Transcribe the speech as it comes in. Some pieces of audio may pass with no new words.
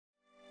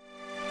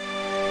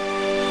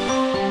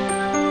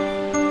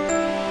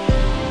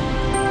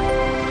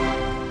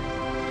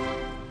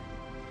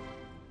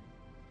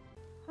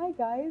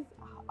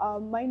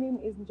my name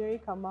is Nyandia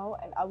Gachago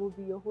and I will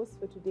be your host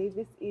for today.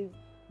 This is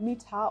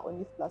Meet Her on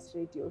Youth Plus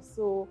Radio.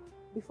 So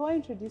before I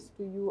introduce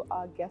to you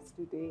our guest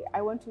today,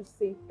 I want to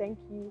say thank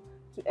you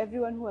to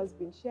everyone who has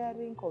been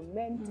sharing,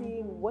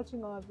 commenting,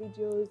 watching our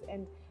videos,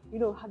 and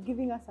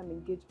giving us some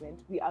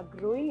engagement. We are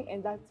growing,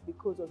 and that's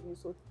because of you.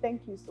 So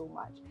thank you so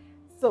much.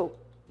 So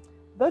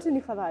without any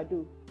further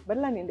ado, I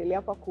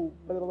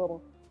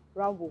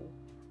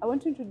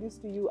want to introduce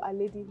to you a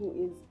lady who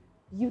is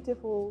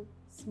beautiful,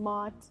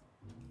 smart,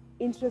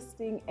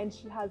 interesting, and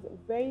she has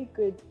very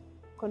good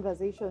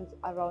conversations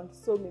around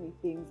so many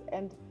things.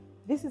 And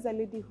this is a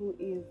lady who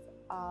is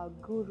a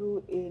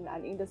guru in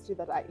an industry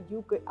that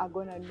you are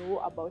going to know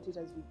about it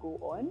as we go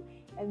on.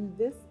 And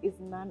this is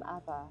none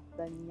other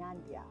than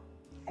Nyandia.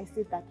 I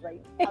said that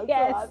right. I'm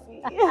yes. so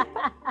happy.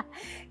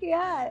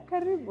 Yeah.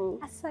 Karibu.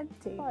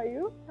 Asante. How are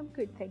you? I'm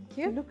good, thank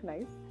you. You look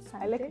nice.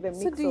 Asante. I like the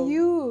mix. So do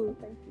you.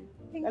 Thank you.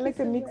 Thank I like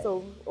you the so mix much.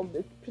 of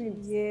the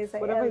prints. Yes,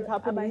 Whatever is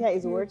happening here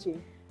is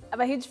working.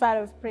 I'm a huge fan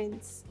of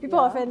prints. People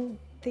often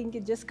think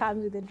it just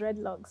comes with the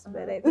dreadlocks,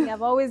 but I think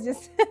I've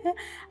always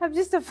I'm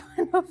just a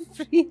fan of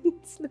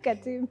prints. Look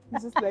at him.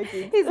 He's just like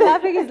it. He's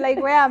laughing. He's like,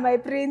 where are my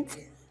prints?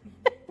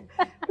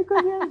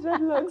 Because he has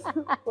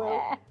dreadlocks.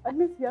 Well, at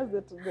least he has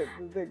the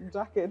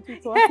jacket.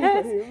 It's working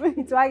for him.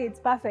 It's working. It's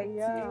perfect.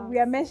 Yeah. We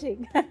are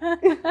meshing.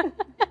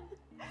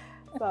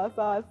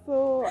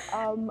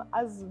 So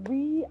as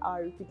we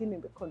are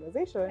beginning the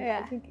conversation,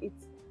 I think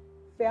it's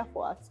fair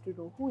for us to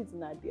know who is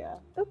Nyandia.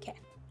 Okay.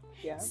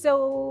 Yeah.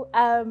 So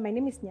my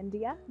name is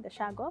Nyandia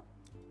Gachago.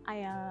 I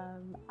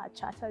am a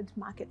chartered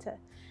marketer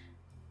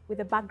with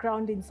a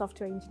background in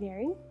software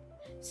engineering.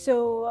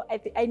 So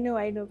I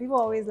know people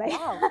are always like,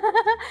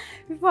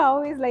 people are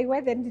always like,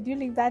 why then did you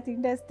leave that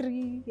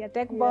industry? You're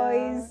tech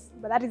boys,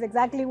 but that is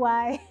exactly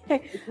why.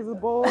 Because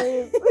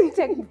boys.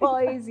 Tech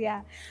boys,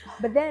 yeah.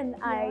 But then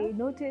I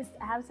noticed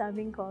I have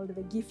something called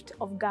the gift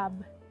of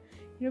gab.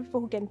 You know,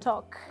 people who can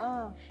talk.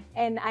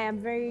 And I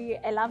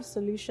love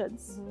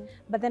solutions,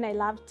 but then I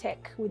love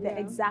tech with the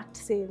exact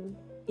same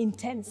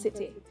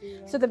intensity.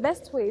 So the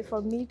best way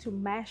for me to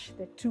mash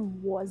the two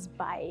was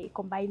by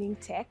combining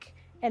tech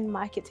and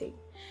marketing.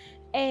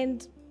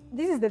 And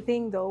this is the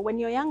thing though, when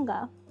you're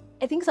younger,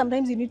 I think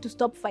sometimes you need to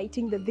stop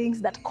fighting the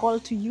things that call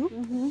to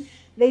you.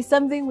 There's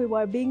something we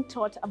were being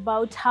taught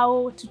about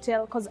how to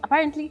tell, because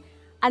apparently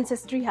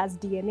ancestry has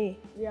DNA.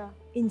 Yeah.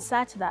 In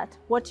such that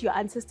what your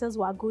ancestors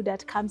were good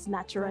at comes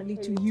naturally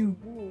to you.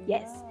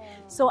 Yes.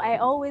 So I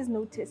always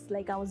noticed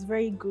like I was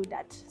very good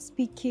at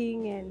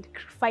speaking and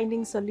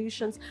finding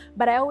solutions,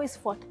 but I always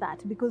fought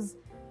that because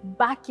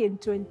back in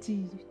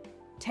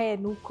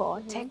 2010,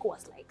 tech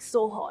was like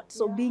so hot.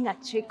 So being a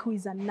chick who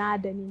is a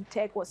nerd and in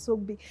tech was so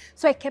big.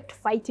 So I kept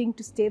fighting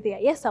to stay there.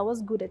 Yes, I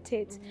was good at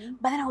it,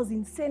 but then I was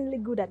insanely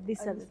good at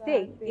this other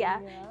thing. Yeah.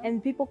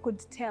 And people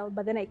could tell,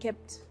 but then I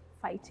kept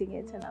fighting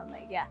it, and I'm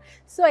like,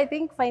 So I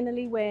think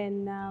finally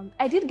when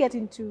I did get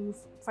into,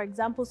 for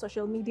example,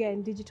 social media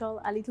and digital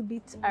a little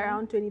bit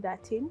around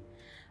 2013,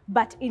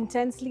 but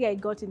intensely I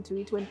got into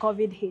it when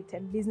COVID hit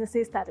and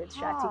businesses started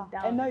shutting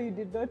down. And now you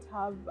did not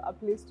have a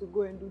place to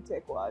go and do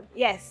tech work.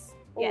 Yes.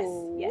 Yes.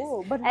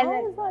 But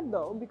how is that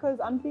though? Because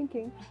I'm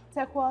thinking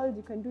tech world,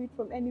 you can do it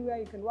from anywhere.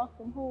 You can work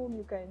from home.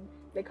 You can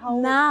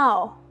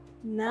now.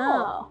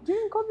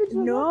 During COVID,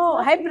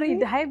 no,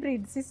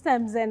 hybrid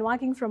systems and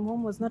working from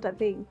home was not a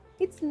thing.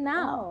 It's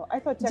now. I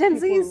thought Gen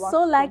Z is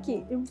so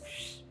lucky.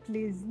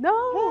 Please,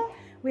 no.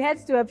 We had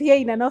to appear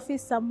in an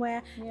office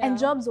somewhere, and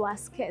jobs were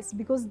scarce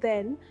because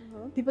then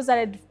people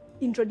started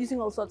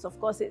introducing all sorts of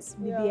courses,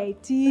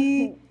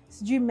 BBIT,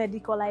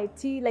 medical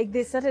IT. Like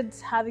they started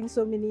having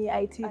so many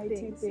IT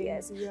things.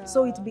 Yes. Yeah.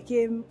 So it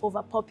became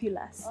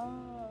overpopulous.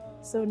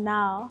 So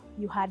now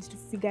you had to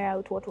figure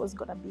out what was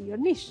gonna be your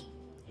niche.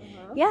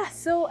 Yeah,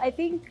 so I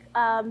think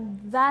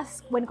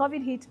that's when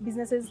COVID hit,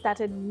 businesses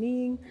started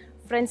meeting,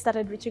 friends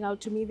started reaching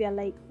out to me. They're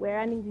like, we're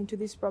running into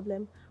this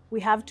problem.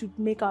 We have to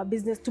make our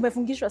business,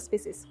 tumefungishwa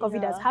spaces.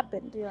 COVID has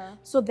happened.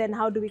 So then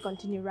how do we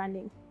continue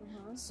running?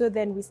 So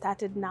then we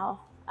started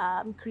now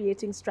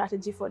creating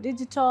strategy for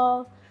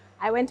digital.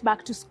 I went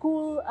back to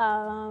school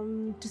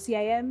to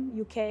CIM,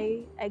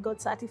 UK. I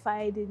got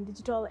certified in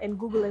digital and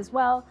Google as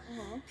well.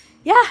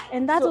 Yeah,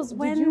 and that was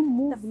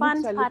when the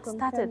fun part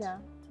started.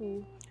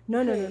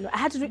 No. I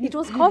had to do it.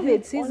 Was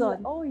COVID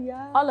season.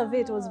 All of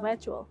it was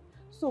virtual.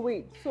 So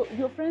wait, so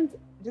your friends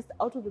just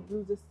out of the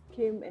blue just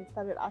came and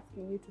started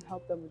asking you to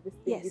help them with this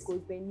thing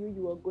because they knew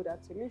you were good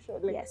at solution,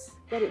 like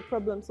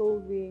problem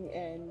solving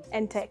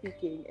and tech,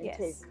 speaking and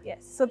tech.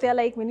 Yes. So they're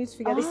like, we need to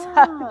figure this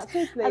out. So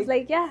I was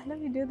like, let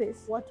me do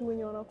this. What when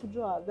you're on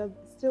Kujua? They're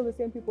still the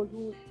same people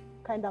who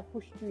kind of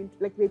pushed you into,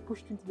 like they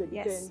pushed you into the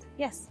deep end.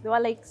 Yes. They were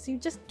like, so you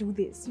just do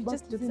this. You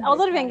just do this. I was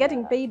not even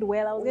getting paid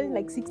well. I was getting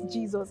like 6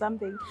 Gs or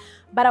something.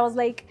 But I was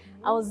like,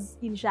 I was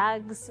in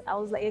Shags. I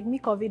was like me,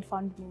 COVID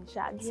found me in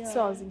Shags.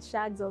 So I was in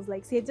Shags. I was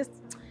like, see,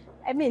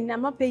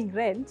 I'm not paying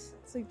rent,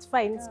 so it's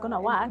fine. It's gonna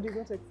work. It's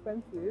not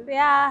expensive.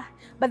 Yeah.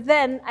 But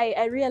then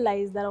I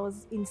realized that I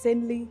was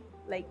insanely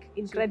like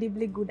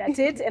incredibly good at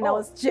it, and I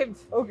was cheap.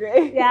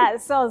 Okay. Yeah,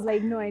 so I was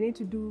like, no, I need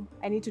to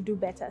do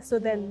better. So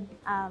then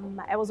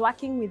I was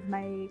working with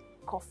my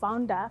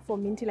co-founder for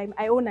Minty.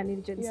 I own an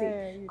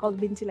agency called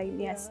Minty.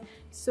 Yes.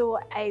 So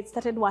I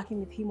started working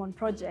with him on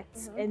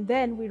projects, and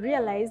then we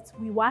realized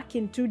we work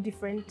in two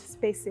different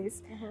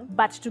spaces,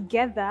 but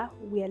together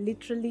we are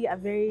literally a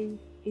very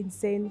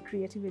insane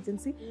creative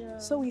agency.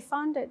 So we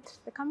founded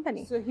the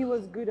company. So he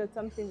was good at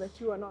something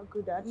that you are not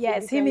good at.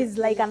 Yes, him is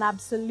like an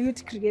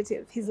absolute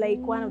creative. He's like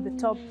one of the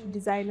top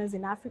designers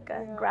in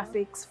Africa.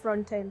 Graphics,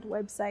 front-end,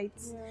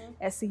 websites,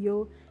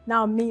 SEO.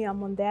 Now me,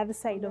 I'm on the other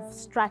side of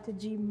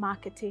strategy,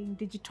 marketing,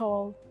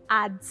 digital,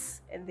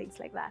 ads, and things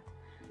like that.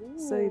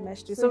 So we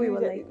meshed it. So we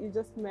were like, you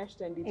just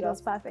meshed and it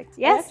was perfect.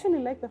 Yes. I actually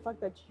like the fact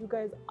that you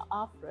guys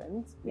are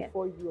friends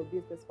before you were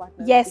business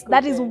partners. Yes,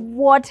 that is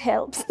what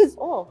helps.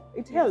 Oh,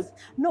 it helps.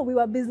 No, we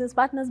were business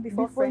partners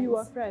before friends. You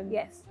were friends.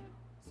 Yes.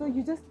 So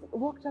you just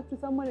walked up to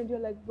someone and you're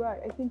like, bro,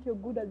 I think you're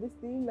good at this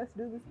thing. Let's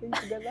do this thing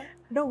together.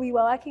 No, we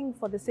were working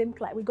for the same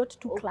client. We got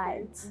two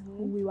clients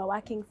who we were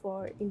working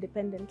for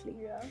independently.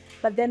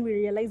 But then we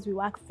realized we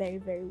work very,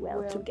 very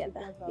well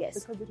together. Yes.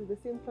 Because it was the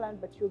same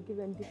client, but you're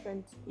given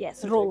different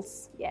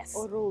roles. Yes.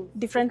 Or roles.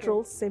 Different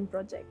roles, same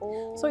project.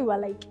 So we were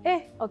like,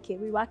 okay,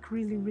 we work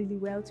really, really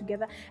well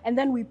together. And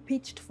then we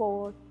pitched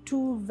for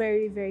two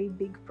very, very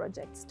big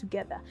projects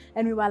together.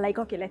 And we were like,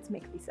 okay, let's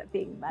make this a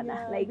thing, man.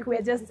 Like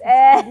we're just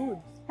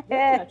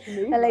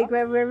like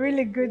we're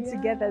really good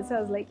together. So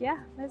I was like, yeah,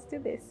 let's do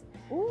this.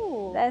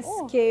 This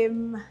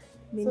came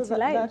Minty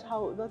Live. That's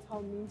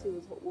how Minty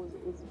was born.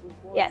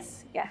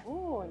 Yes, yeah.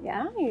 Oh,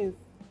 nice.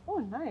 Oh,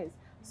 nice.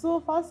 So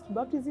first,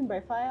 baptism by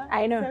fire.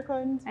 I know.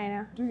 Second, I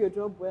know. Do your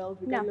job well.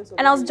 No.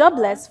 And I was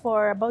jobless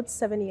for about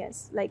 7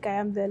 years. Like I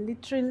am the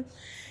literal.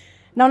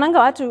 Naonanga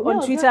watu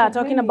on Twitter are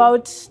talking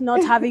about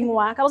not having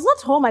work. I was not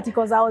home at it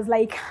because I was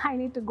like, I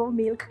need to go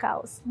milk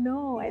cows.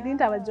 No, I didn't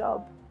have a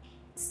job.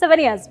 7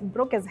 years,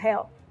 broke as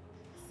hell.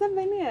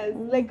 7 years?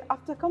 Like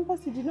after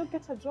campus, you did not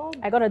get a job?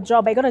 I got a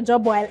job. I got a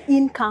job while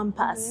in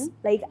campus.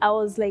 Like I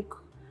was like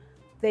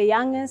the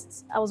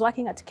youngest. I was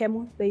working at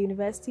Kemu, the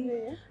university.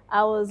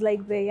 I was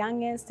like the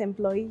youngest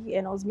employee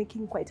and I was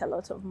making quite a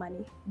lot of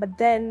money. But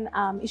then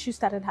issues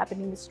started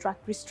happening with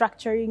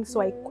restructuring, so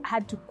I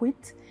had to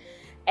quit.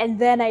 And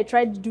then I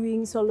tried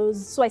doing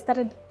solos. So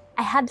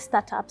I had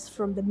startups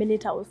from the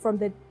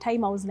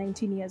time I was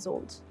 19 years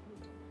old.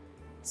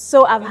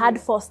 So I've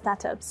had 4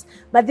 startups,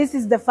 but this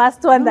is the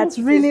first one that's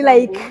really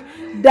like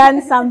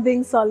done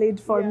something solid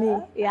for me.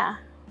 Yeah.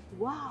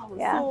 Wow.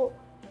 Yeah. So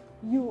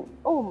you,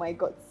 oh my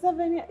God,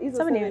 7 years.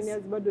 7 years.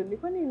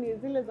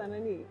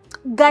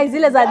 Guys,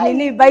 zile za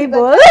nini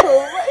Bible.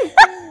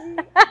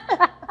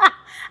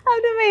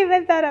 I've never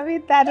even thought of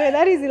it that way.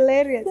 That is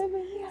hilarious.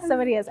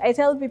 7 years. I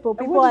tell people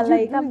are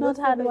like, I've not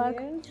had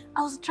work.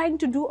 I was trying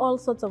to do all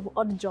sorts of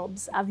odd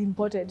jobs. I've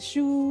imported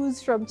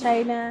shoes from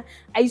China.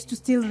 I used to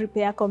still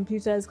repair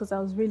computers because I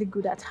was really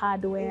good at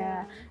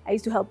hardware. I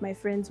used to help my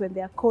friends when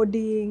they're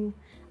coding.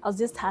 I was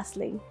just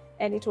hustling.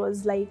 And it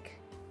was like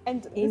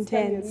intense. This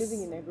time you're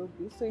living in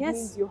Nairobi, so it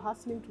means you're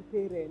hustling to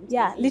pay rent.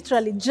 Yeah,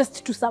 literally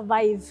just to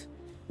survive.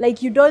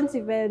 Like you don't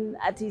even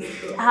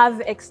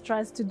have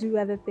extras to do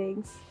other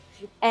things.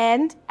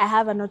 And I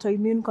have an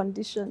autoimmune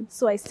condition,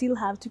 so I still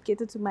have to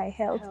cater to my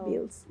health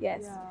bills.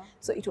 Yes. Yeah.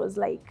 So it was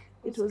like,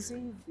 it was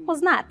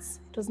nuts.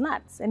 It was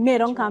nuts. And me, I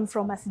don't come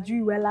from a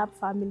sijui well-up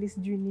family,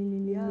 sijui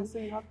nini. Yeah, so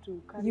you have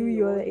to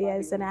carry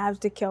yes, and I have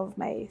to take care of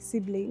my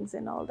siblings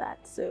and all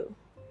that. So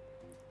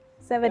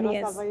 7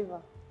 years.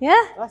 Survivor. Yeah.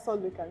 That's all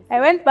we can say. I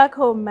went back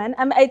home, man.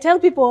 I tell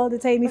people all the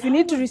time, if you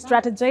need to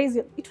re-strategize,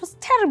 it was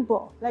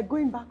terrible. Like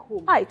going back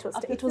home.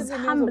 It was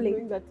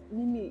humbling. That,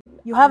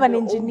 you have an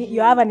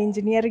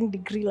engineering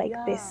degree like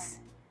this.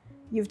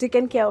 You've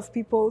taken care of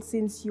people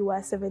since you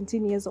were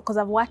 17 years old. Because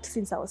I've worked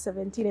since I was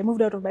 17. I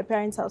moved out of my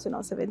parents' house when I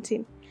was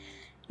 17.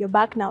 You're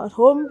back now at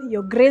home.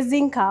 You're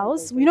grazing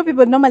cows. You know,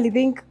 people normally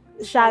think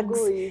shags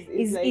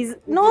is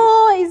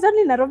no. It's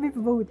only Nairobi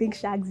people who think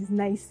shags is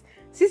nice.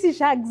 Sisi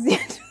shags.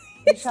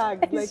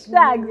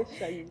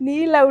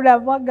 Ni ila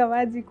unamwaga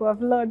maji kwa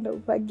floor ndo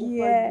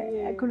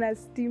ufagie. Hakuna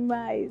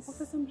stima.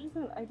 For some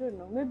reason, I don't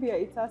know. Maybe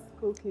it's us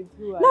cool kids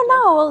who are... No,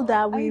 now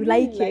older, we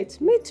like it.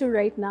 Me too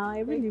right now. I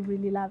really,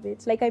 really love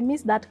it. Like, I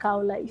miss that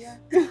cow life.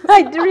 Yeah.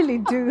 I really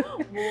do.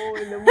 More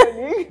in the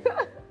morning.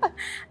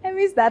 I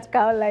miss that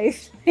cow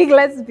life. Like,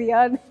 let's be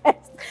honest.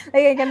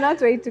 Like, I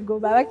cannot wait to go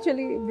back. I'm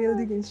actually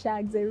building in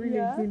shags. I really,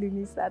 really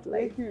miss that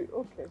life.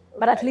 Okay.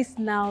 But at least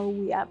now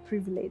we are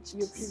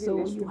privileged.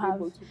 So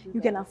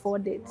you can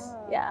afford it.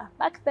 Yeah.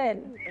 Back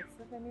then.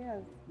 7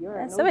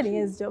 years. 7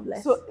 years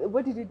jobless. So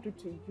what did it do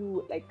to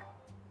you? Like,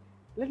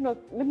 let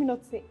me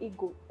not say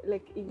ego.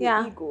 Like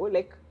ego.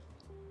 Like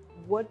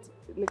what?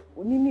 Like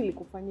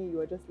you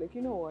are just like,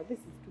 you know what? This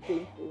is too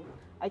painful.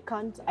 I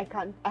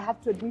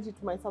have to admit it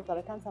to myself that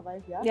I can't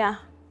survive here. Yeah.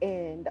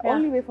 And the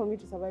only way for me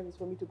to survive is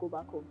for me to go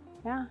back home.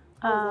 Yeah.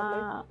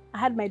 I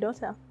had my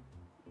daughter.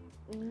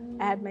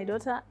 I had my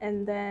daughter,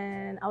 and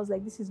then I was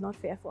like, this is not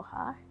fair for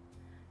her.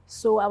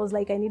 So I was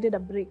like, I needed a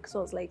break. So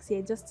I was like, see,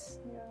 I just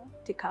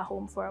take her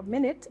home for a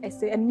minute. I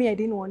say, and me, I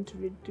didn't want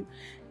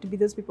to be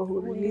those people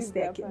who release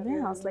their kid.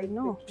 Yeah, I was like,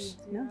 no.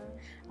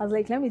 I was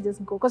like, let me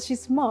just go, because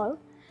she's small.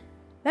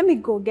 Let me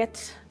go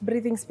get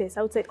breathing space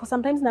outside, because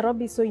sometimes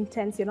Nairobi is so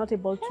intense, you're not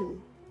able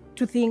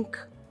to think.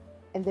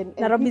 And then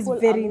Nairobi is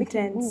very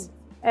intense.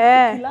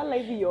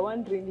 You're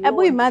wondering. I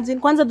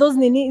imagine, kwanza those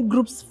nini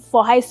groups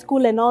for high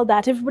school and all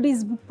that,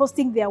 everybody's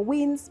posting their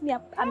wins. Me,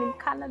 I'm in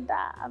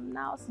Canada. I'm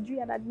now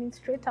an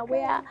administrator.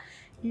 Where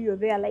you're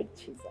there, like,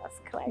 Jesus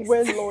Christ.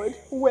 Well, Lord,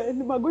 when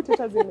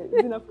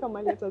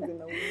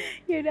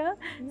you know.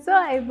 So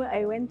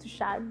I went to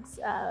Shags.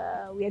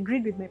 We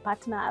agreed with my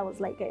partner. I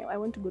was like, I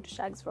want to go to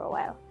Shags for a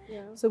while.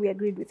 Yeah. So we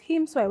agreed with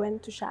him. So I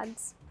went to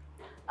Shags.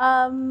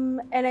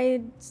 And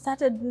I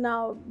started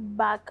I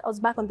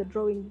was back on the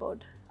drawing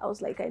board. I was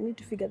like, I need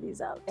to figure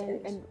this out.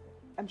 And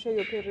I'm sure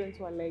your parents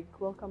were like,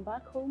 welcome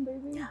back home,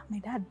 baby. Yeah, my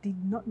dad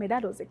did not. My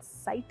dad was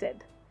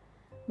excited.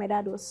 My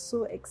dad was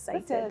so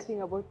excited. That's the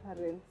thing about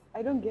parents.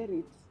 I don't get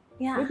it.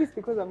 Yeah. Maybe it's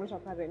because I'm not a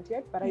parent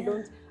yet, but I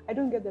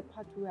don't get the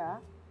part where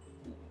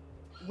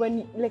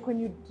when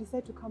you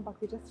decide to come back,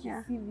 they just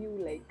receive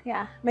you like.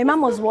 Yeah. My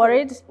mom was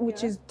worried,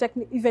 which is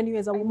technically, even you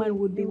as a woman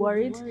would be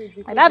worried.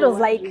 My dad was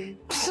like,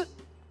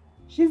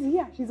 she's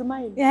here, she's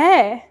mine.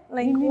 Yeah.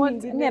 Like,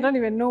 what? I don't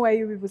even know why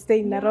you people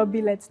stay in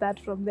Nairobi. Let's start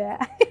from there.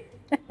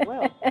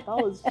 Well, that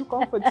was too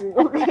comforting.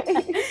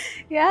 Okay.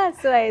 Yeah,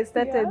 so I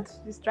started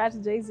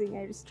strategizing.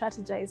 I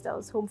strategized. I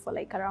was home for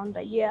like around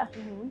a year.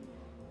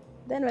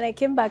 Then when I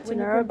came back to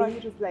Nairobi,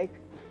 it was like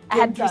I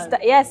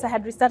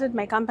had restarted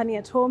my company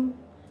at home.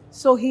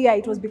 So here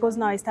it was because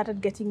now I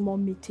started getting more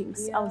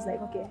meetings. I was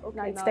like, okay,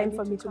 now it's time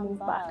for me to move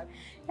back.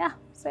 Yeah,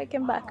 so I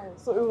came back.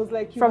 So it was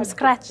like from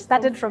scratch,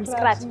 started from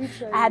scratch.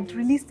 Literally. I had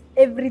released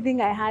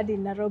everything I had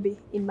in Nairobi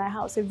in my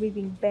house,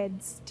 everything,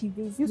 beds,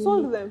 TVs. You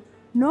sold them?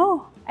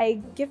 No,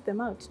 I gave them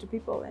out to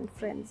people and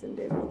friends and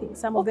everything.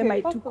 Some of them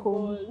I took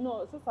home.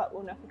 No, I thought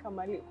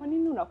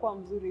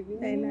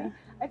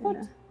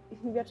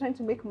we are trying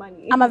to make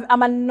money.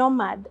 I'm a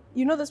nomad.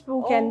 You know those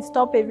people who can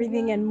stop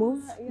everything and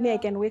move? Me, I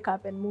can wake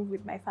up and move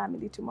with my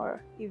family tomorrow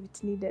if it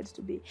needed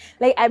to be.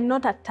 Like, I'm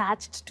not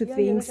attached to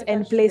things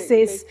and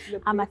places.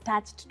 I'm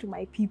attached to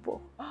my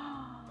people.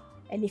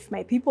 And if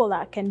my people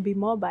can be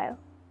mobile,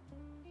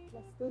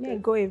 I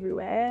go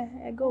everywhere.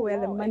 I go where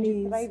the money is.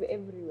 You thrive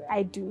everywhere.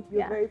 I do.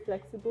 You're very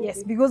flexible.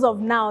 Yes, because of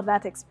now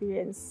that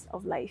experience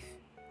of life.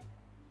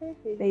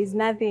 There's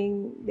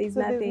nothing There's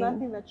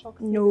nothing that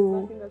shocks you.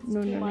 No. There's nothing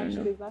that's too much.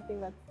 There's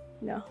nothing that.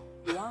 No.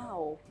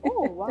 Wow.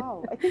 Oh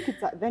wow. I think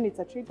it's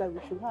a trait that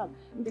we should have,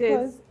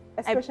 because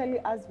especially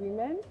as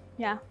women.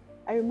 Yeah.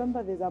 I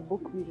remember there's a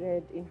book we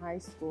read in high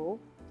school.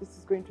 This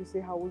is going to say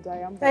how old I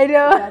am. I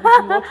know. That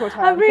is not what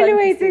I'm really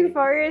waiting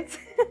for it.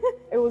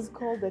 It was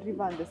called The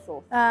River and the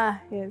Source. Ah,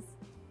 yes.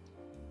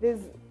 There's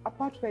a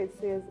part where it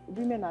says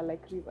women are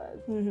like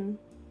rivers.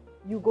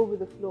 You go with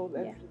the flow of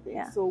everything.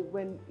 Yeah. So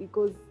when it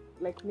goes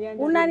like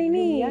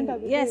meander,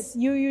 yes,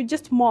 you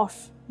just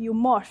morph. You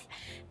morph.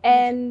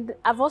 And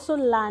I've also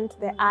learned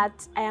the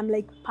art. I am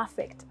like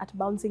perfect at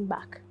bouncing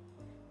back.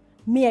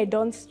 Me, I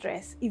don't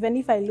stress. Even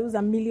if I lose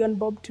 $1 million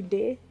bob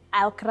today,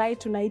 I'll cry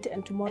tonight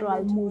and tomorrow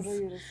I'll move.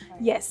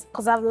 Yes,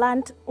 because I've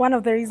learned, one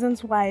of the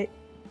reasons why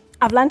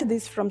I've learned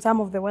this from some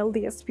of the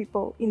wealthiest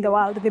people in the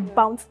world. They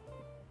bounce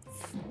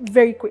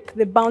very quick.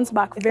 They bounce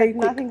back very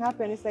quick. Nothing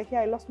happened. It's like,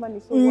 yeah, I lost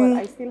money, so what?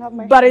 I still have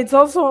my. But it's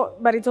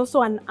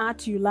also an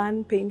art you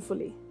learn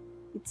painfully.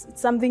 It's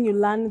something you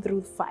learn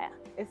through fire.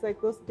 It's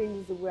like those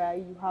things where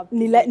you have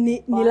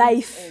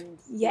life.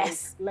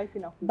 Yes. Like life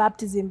in a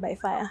baptism by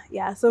fire.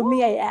 Yeah. So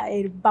me,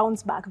 I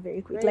bounce back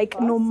very quick. Like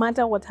no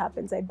matter what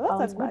happens, I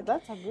bounce back.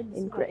 That's a good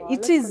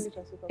superpower.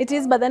 It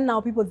is. But then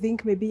now people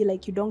think maybe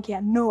like you don't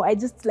care. No, I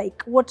just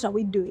like, what are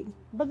we doing?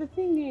 But the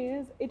thing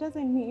is, it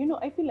doesn't mean,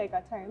 I feel like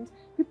at times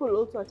people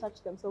also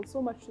attach themselves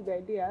so much to the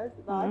ideas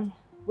that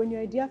when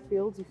your idea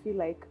fails, you feel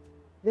like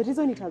the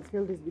reason it has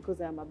failed is because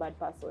I am a bad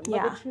person.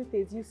 Yeah. But the truth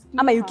is,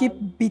 you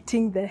keep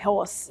beating the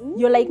horse.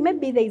 You're like,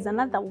 maybe there is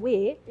another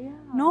way. Yeah.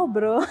 No,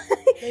 bro.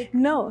 Like,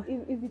 no.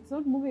 If it's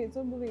not moving, it's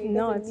not moving. It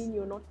doesn't mean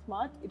you're not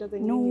smart. It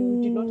doesn't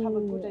mean you did not have a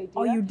good idea.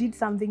 Or you did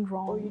something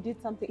wrong. Or you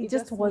did something. It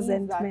just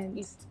wasn't meant.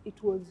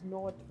 It was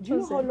not. Do you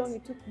know how long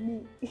it took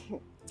me?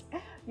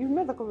 You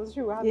remember the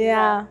conversation we were having?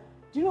 Yeah.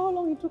 Do you know how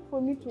long it took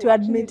for me to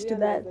admit to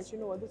that? You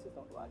know what, this is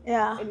not working.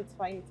 Yeah. And it's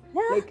fine.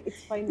 Yeah. Like,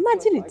 it's fine.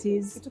 Imagine it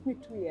is. It took me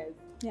 2 years.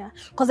 Yeah.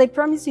 Because I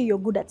promise you, you're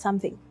good at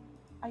something.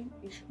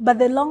 But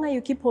the longer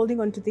you keep holding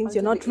on to things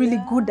you're not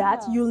really good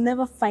at, you'll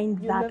never find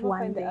that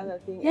one thing. The other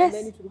thing. Yes.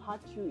 And then it will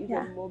hurt you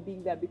even more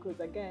being there, because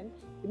again,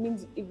 it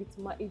means if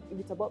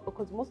it's about,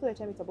 because most of the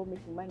time it's about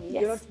making money.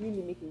 Yes. You're not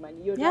really making money.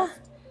 You're just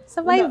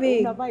surviving.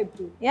 Una vibe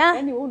too. Yeah.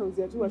 Anyone knows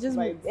you're too just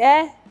vibes.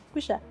 Yeah.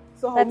 Pusha.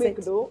 So how make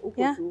though?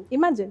 Yeah.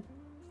 Imagine.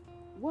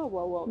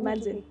 Wow.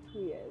 Imagine. It took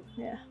me 2 years.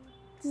 Yeah.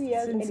 2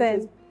 years, it's and it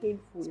was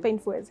painful. It's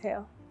painful as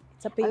hell.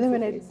 It's a painful. And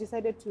then when I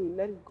decided to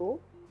let it go,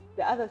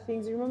 the other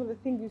things. You remember the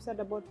thing you said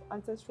about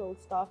ancestral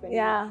stuff,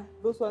 and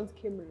those ones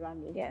came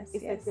running.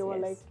 It's like they were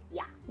like,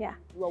 you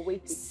were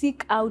waiting.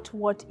 Seek out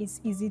what is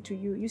easy to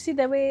you. You see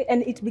the way,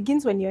 and it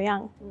begins when you're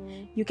young.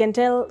 You can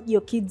tell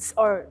your kids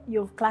or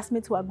your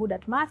classmates who are good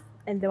at math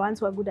and the ones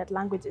who are good at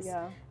languages.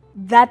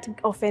 That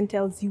often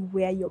tells you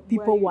where your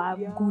people were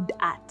good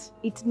at.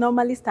 It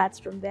normally starts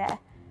from there.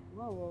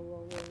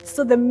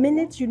 So the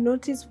minute you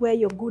notice where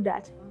you're good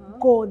at,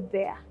 go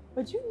there.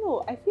 But you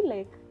know, I feel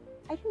like,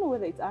 I don't know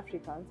whether it's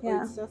Africans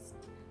or it's just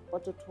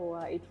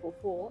Watotoa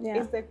 844.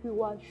 It's like we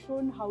were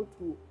shown how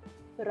to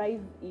thrive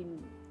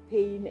in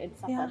pain and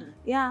suffering.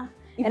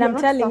 And I'm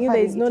telling you,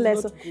 there is no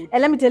lesson.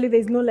 And let me tell you,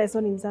 there is no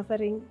lesson in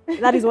suffering.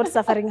 That is what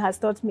suffering has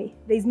taught me.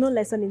 There is no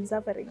lesson in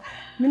suffering.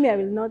 Maybe I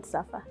will not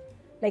suffer.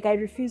 Like, I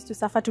refuse to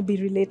suffer to be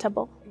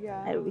relatable,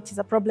 which is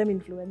a problem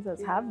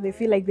influencers have. They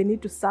feel like they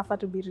need to suffer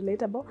to be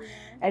relatable.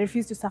 I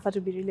refuse to suffer to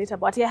be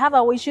relatable. But I have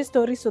a wishy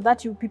story so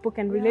that you people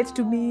can relate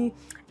to me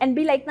and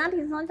be like, that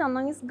is not a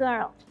nice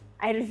girl.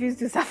 I refuse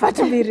to suffer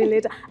to be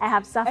relatable. I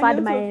have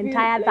suffered my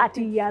entire like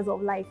 30 years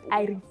of life.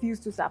 I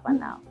refuse to suffer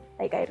now.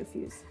 Like, I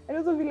refuse. I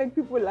also feel like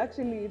people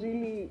actually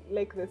really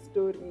like the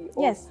story.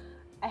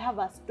 I have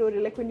a story,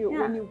 like when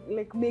you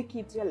like make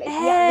it, you're like,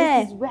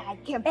 this is where I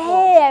came from.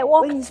 I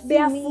walked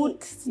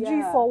barefoot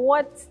for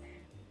what?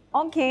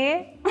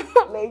 Okay.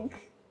 Like,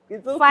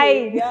 it's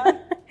okay.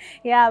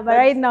 Fine. But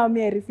right now,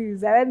 I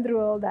refuse. I went through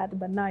all that,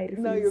 but now I refuse.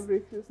 Now you've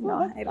refused.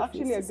 No, that's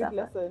actually a good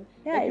lesson.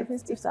 Yeah, like I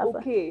refuse to suffer.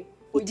 Okay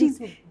for you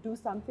to do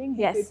something,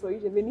 you pay for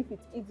it, even if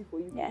it's easy for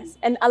you.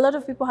 And a lot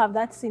of people have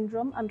that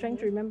syndrome. I'm trying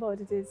to remember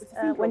what it is.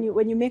 When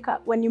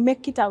you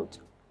make it out.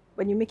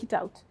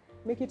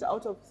 Make it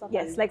out of suffering.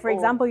 Yes, like for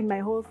example, in my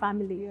whole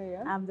family,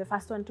 I'm the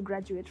first one to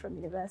graduate from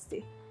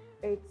university.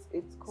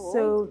 It's called.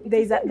 So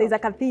there's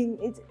like a thing.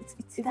 It's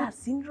a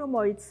syndrome,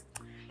 or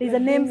there's a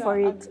name for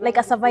it, like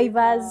a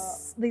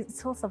survivor's.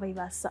 It's called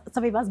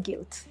survivor's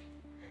guilt.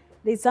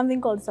 There's something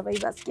called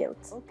survivor's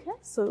guilt. Okay.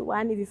 So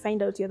if you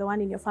find out you're the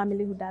one in your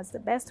family who does the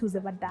best, who's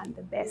ever done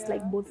the best,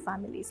 like both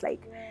families,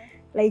 like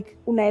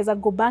unaweza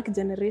go back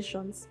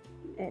generations,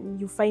 and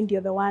you find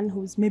you're the one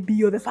maybe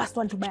you're the first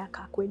one to buy a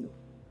car kwenu,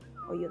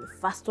 or you're the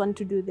first one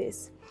to do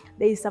this.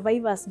 There is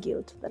survivor's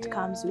guilt that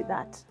comes with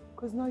that.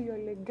 Because now you're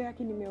like,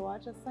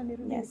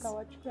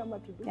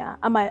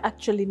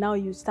 Actually now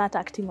you start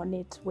acting on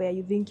it, where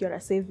you think you're a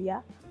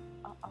savior.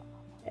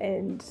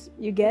 And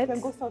you get... It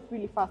can go south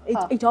really fast.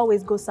 It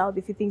always goes south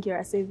if you think you're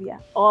a savior.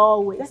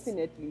 Always.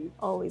 Definitely.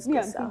 Always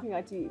goes south. I'm thinking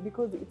at it,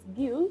 because it's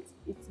guilt,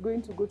 it's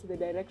going to go to the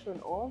direction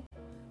of,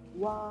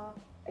 wow,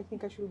 I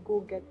think I should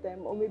go get them,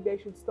 or maybe I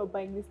should stop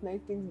buying these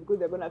nice things because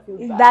they're going to feel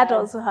bad. That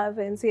also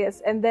happens,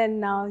 yes. And then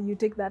now you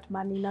take that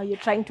money, now you're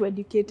trying to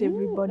educate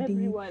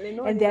everybody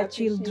and their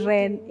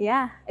children.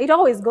 Yeah, it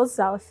always goes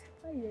south.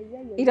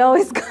 It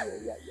always goes...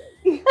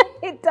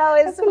 It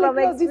always from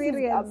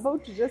experience.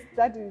 About to just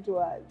start into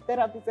a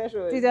therapy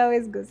session. It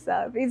always goes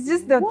south. It's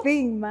just the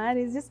thing, man.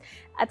 It's just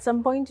at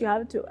some point you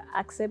have to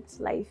accept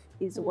life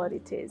is what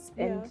it is,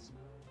 and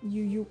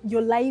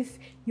your life,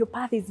 your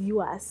path is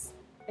yours,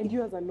 and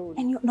yours alone,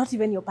 and you're not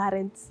even your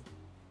parents.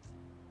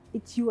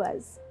 It's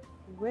yours.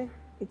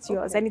 It's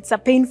yours, and it's a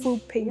painful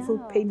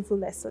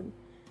lesson,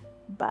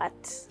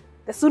 but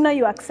the sooner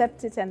you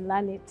accept it and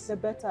learn it, the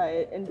better,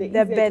 and the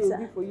easier it will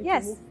be for you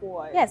to move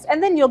forward. Yes,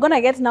 and then you're going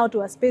to get now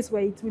to a space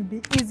where it will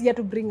be easier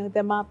to bring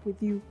them up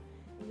with you.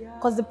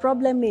 Because the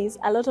problem is,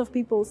 a lot of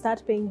people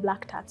start paying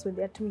black tax when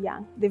they're too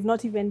young. They've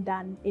not even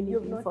done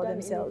anything for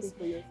themselves.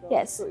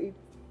 Yes. So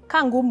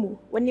Kangumu,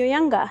 when you're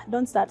younger,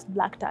 don't start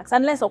black tax.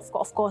 Unless, of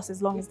course,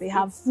 as long as they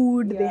have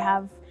food, they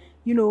have,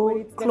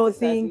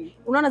 clothing,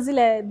 unaona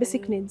zile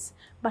basic needs.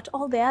 But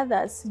all the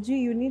others,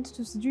 you need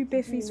to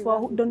pay fees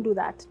for, don't do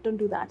that.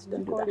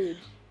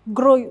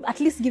 Grow, at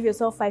least give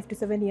yourself 5 to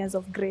 7 years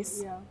of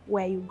grace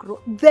where you grow.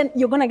 Then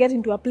you're going to get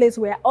into a place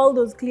where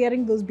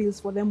clearing those bills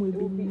for them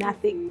will be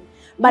nothing.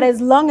 But as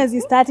long as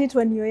you start it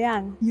when you're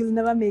young, you'll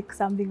never make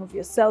something of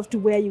yourself to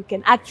where you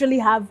can actually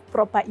have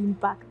proper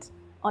impact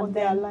on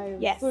their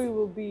lives. Yes. So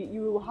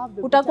you will have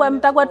the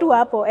mtakuwa tu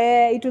hapo.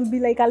 It will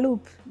be like a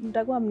loop.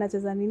 Mtakuwa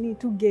mnacheza nini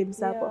 2 games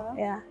hapo.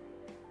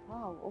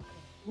 Wow, okay.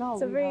 Now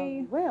so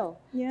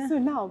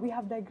now we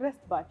have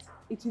digressed, but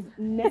it is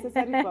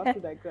necessary for us to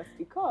digress,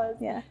 because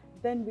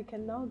then we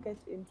can now get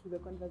into the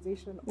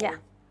conversation of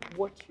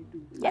what you do.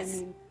 Yes. I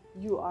mean,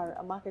 you are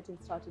a marketing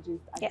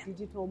strategist, a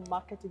digital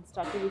marketing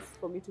strategist,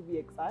 for me to be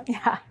exact.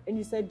 And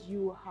you said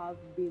you have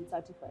been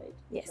certified,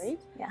 right?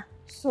 Yeah.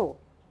 So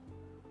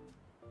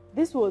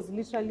this was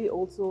literally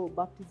also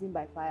baptism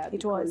by fire.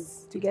 It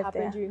was to get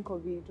there. It happened during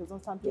COVID. It was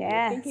not something you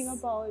were thinking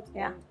about.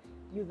 And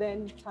you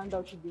then turned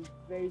out to be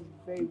very,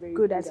 very, very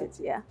good at it.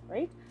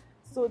 Right?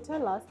 So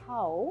tell us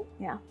how,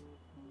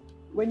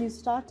 when you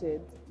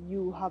started,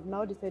 you have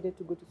now decided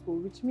to go to school,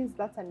 which means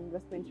that's an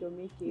investment you're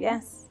making.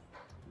 Yes.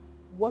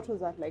 What was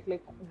that like?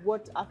 Like,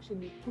 what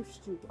actually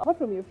pushed you? Apart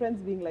from your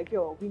friends being like,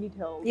 yo, we need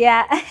help.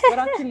 What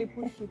actually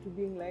pushed you to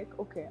being like,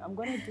 okay, I'm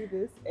going to do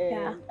this,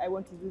 and I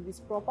want to do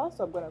this proper,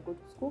 so I'm going to go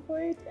to school for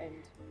it? And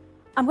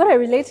I'm going to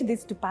relate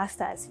this to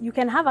pastors. You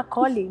can have a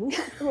calling.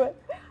 I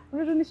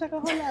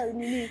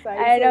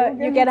know,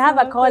 you can have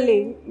a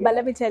calling, but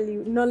let me tell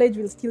you, knowledge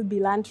will still be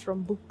learned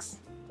from books.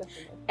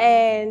 Definitely.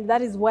 And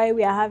that is why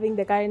we are having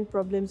the current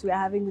problems we are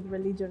having with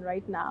religion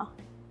right now.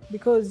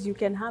 Because you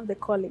can have the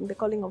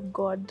calling of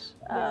God.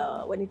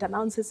 When it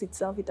announces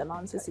itself, it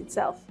announces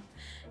itself.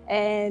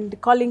 And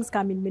callings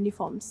come in many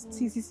forms.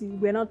 We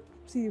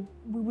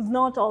will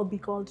not all be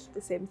called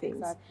the same things.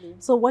 Exactly.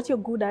 So what you're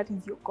good at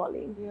is your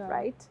calling,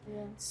 right?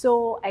 Yeah.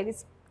 So I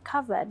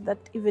discovered that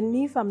even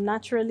if I'm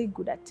naturally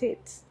good at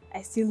it,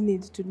 I still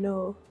need to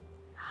know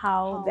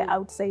how the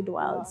outside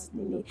world's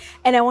need.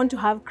 And I want to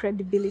have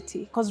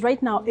credibility, because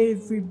right now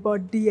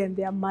everybody and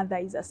their mother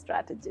is a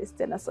strategist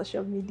and a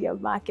social media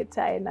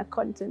marketer and a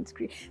content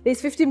creator.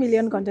 There's 50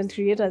 million content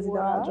creators in the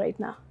world right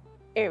now.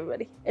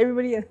 Everybody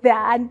and their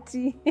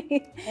auntie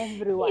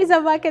everyone is a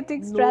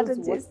marketing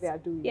strategist. Knows what they are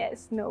doing.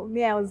 Yes, no.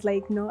 Me, I was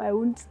like, no, I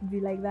won't be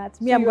like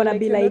that. Me, so I'm gonna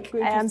be like,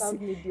 I am.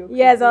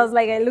 Yes, I was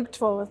like, I looked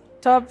for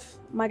top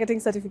marketing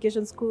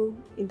certification school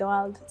in the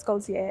world. It's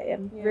called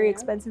CIM. Very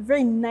expensive,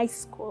 very nice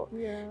school.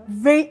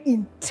 Very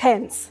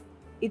intense.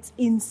 It's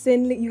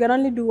insanely. You can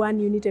only do 1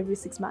 unit every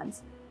 6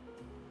 months.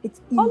 It's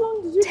How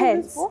long did you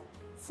do this for?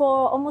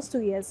 For almost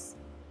 2 years.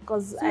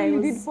 So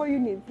you did 4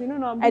 units.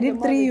 I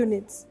did 3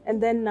 units,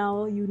 and then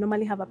now you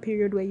normally have a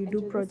period where you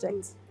do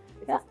projects.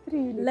 Yeah, 3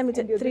 units. Let me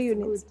tell you, 3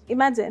 units.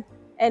 Imagine.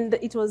 And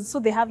it was, so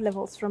they have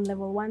levels from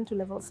level 1 to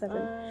level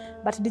 7,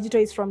 but digital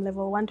is from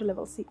level 1 to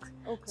level 6.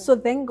 Okay. So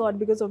thank God,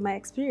 because of my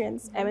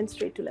experience, I went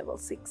straight to level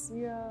 6.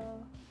 Yeah.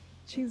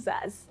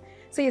 Jesus.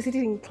 So you're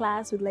sitting in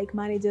class with like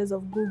managers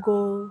of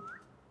Google.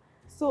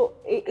 So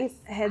it's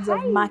heads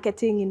of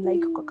marketing in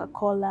like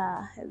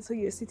Coca-Cola. And so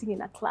you're sitting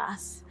in a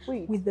class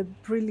with the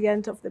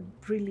brilliant of the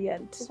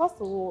brilliant. So first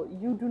of all,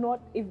 you do not,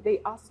 if they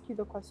ask you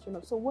the question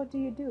of, so what do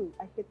you do?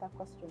 I hate that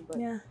question, but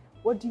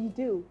what do you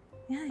do?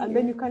 Yeah, and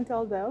then you can't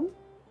tell them.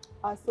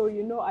 So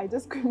I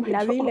just quit my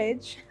job.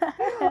 Village.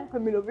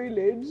 I'm in a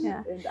village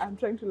and I'm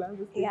trying to learn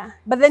this thing. Yeah,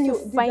 but then you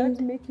find...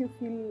 Did that make you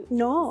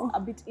feel a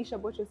bit ish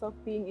about yourself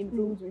being in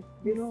rooms with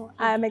this? No,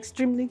 I'm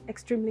extremely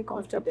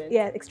comfortable.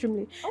 Yeah,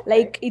 extremely. Okay.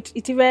 Like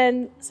it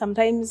even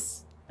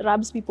sometimes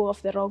rubs people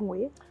off the wrong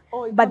way.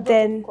 Oh, but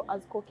then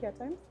as cocky at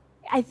times?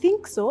 I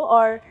think so,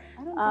 or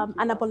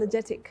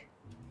unapologetic.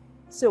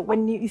 So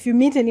if you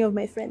meet any of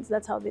my friends,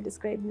 that's how they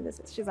describe me. They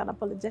say she's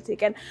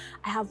unapologetic, and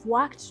I have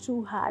worked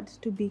too hard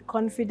to be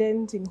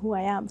confident in who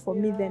I am for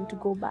me then to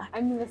go back. I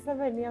mean, the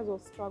 7 years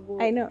of struggle.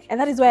 I know, and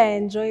that is why I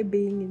enjoy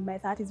being in my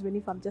 30s. When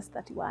if I'm just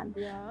 31,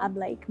 I'm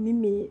like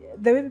Mimi.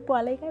 The way people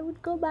are like, I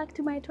would go back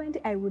to my 20s.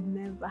 I would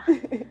never.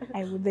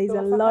 I would. There's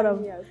a lot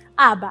of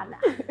bana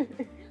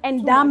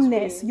and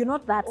damnness. You're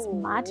not that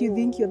smart. You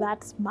think you're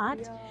that smart.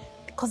 Yeah.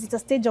 Because it's a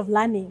stage of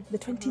learning. The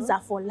 20s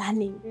are for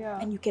learning,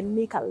 and you can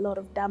make a lot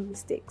of damn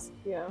mistakes.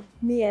 Yeah.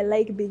 Me, I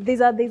like being. There's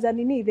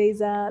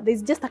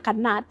just like a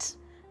nut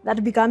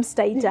that becomes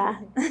tighter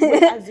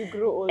as you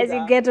grow older. As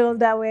you get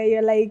older, where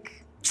you're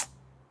like,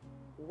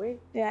 wait.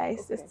 Yeah,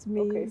 it's just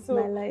me. Okay.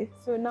 My life.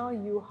 So now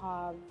you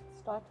have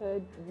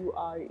started. You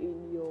are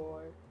in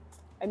your.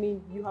 I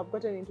mean, you have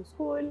gotten into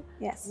school.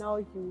 Yes. Now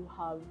you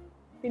have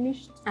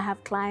finished. I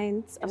have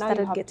clients. I've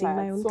started getting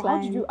my own clients. So how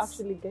did you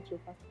actually get your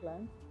first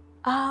client?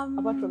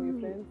 Apart from your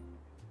friends,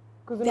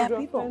 because there are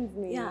people. Friends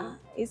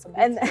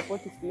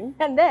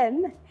and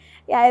then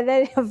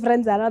your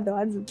friends are not the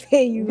ones who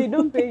pay you. They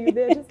don't pay you.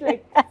 They're just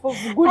like for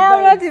good.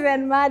 I'm not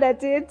even mad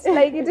at it.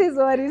 Like it is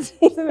what it is.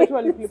 Exposure.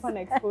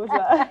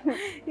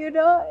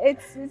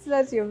 It's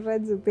not your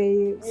friends who pay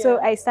you. Yeah. So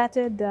I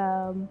started.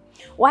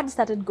 Word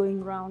started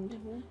going round.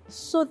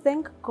 So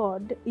thank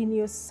God, in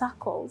your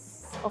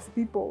circles of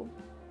people,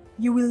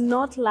 you will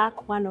not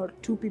lack 1 or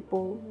 2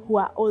 people who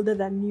are older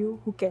than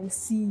you, who can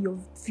see your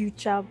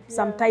future,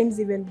 sometimes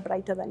even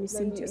brighter than you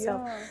see it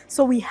yourself.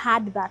 So we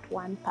had that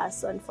one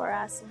person for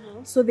us.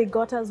 So they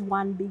got us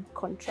one big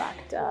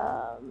contract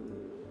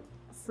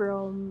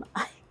from,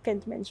 I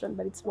can't mention,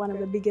 but it's one of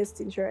the biggest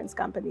insurance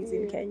companies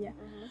in Kenya.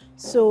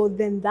 So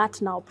then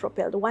that now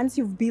propelled. Once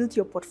you've built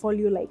your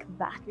portfolio like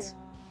that,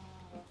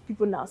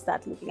 people now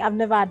start looking. I've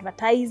never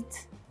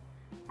advertised.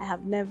 I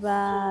have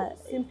never,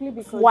 simply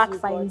because work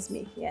finds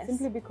me. Yes.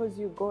 Simply because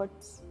you got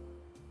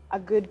a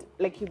good,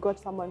 like you got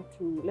someone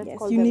to, let's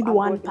call you them need a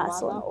one godmother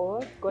person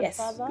or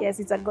godfather. Yes,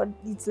 it's a god.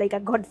 It's like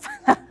a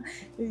godfather.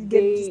 You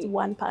get just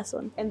one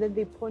person, and then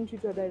they point you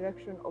to a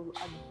direction of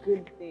a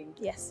good thing.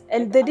 Yes,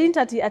 and like they didn't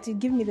actually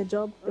give me the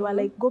job. They were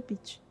like, go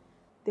pitch.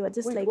 They were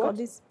just like, all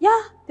this.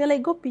 Yeah, they're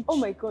like, go pitch. Oh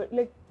my God,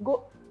 like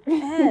go.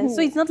 Yeah,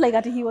 so it's not like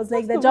that he was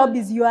like, the job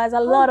is yours.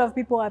 A lot of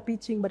people are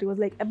pitching, but he was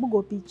like, Abu,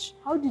 go pitch.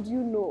 How did you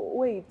know?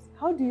 Wait,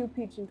 how do you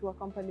pitch into a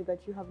company that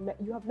you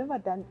have never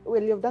done?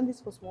 Well, you've done this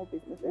for small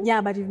businesses.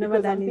 Yeah, but you've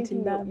never done it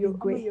in that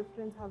big way. Your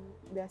friends have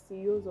their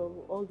CEOs of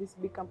all these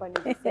big companies.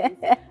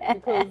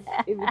 Because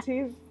if it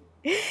is...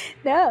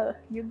 No,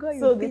 you go,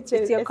 you pitch.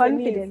 It's your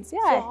confidence.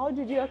 Yeah. So how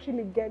did you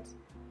actually get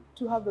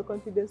to have the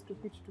confidence to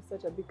pitch to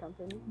such a big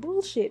company?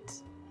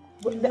 Bullshit.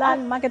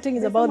 Marketing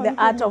is about the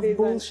art of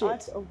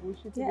bullshit.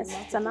 Yes,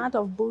 it's an art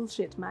of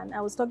bullshit, man.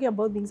 I was talking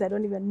about things I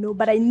don't even know,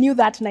 but I knew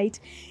that night,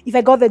 if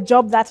I got the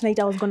job that night,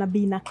 I was going to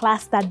be in a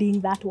class studying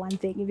that one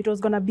thing. If it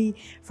was going to be,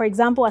 for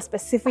example, a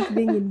specific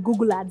thing in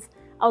Google Ads,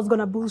 I was going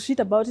to bullshit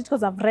about it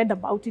because I've read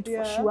about it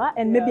for sure,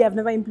 and maybe I've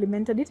never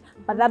implemented it,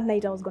 but that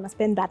night I was going to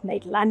spend that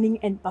night learning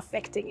and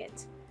perfecting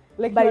it.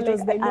 Like, but it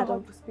was the art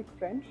of... to speak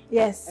French.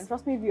 Yes. And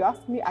trust me, if you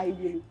ask me, I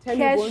will tell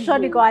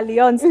you.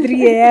 Alliance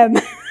 3 a.m.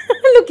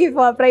 looking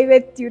for a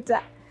private tutor.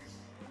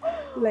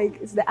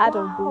 Like, it's the art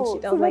of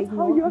bullshit. I was like,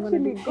 how you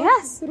actually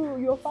got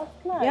through your first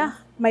client? Yeah,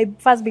 my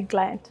first big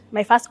client,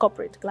 my first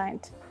corporate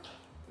client.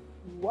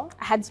 What?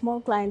 I had small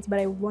clients, but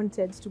I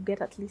wanted to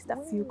get at least a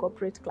few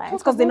corporate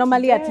clients because they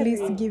normally at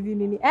least give you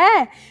nini.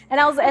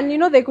 And you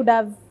know, they could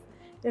have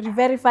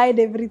verified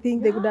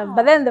everything. They could have,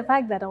 but then the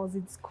fact that I was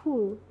in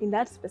school, in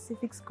that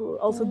specific school,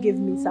 also gave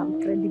me some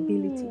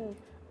credibility.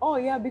 Oh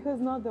yeah, because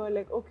now they were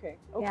like, okay,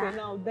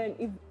 now then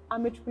if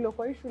I'm a then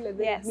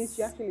it means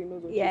you actually know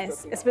what you're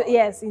talking about.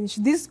 Yes, in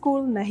this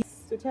school.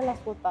 So tell us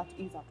what that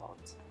is about.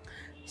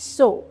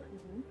 So,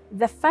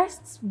 the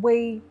first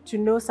way to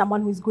know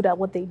someone who's good at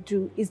what they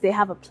do is they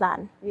have a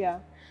plan. Yeah.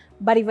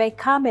 But if I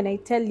come and I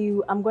tell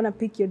you, I'm going to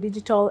pick your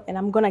digital and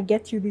I'm going to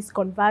get you these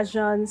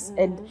conversions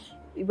and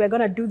we're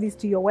going to do this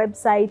to your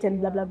website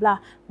and blah, blah, blah.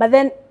 But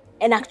then,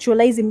 and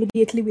actualize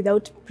immediately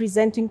without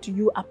presenting to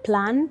you a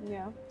plan.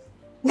 Yeah.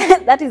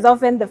 That is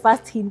often the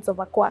first hints of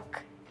a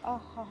quack.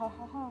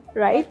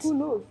 Right? But who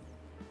knows?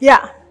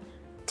 Yeah.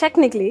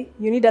 Technically,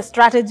 you need a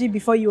strategy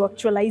before you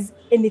actualize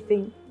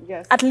anything.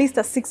 Yes. At least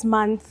a 6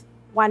 month,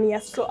 1 year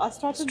So a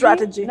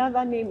strategy.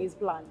 Another name is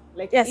plan.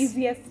 Like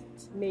easiest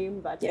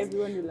name that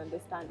everyone will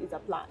understand is a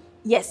plan.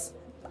 Yes.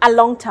 A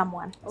long-term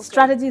one. Okay.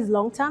 Strategy is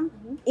long-term.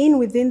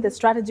 Within the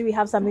strategy, we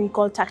have something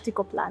called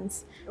tactical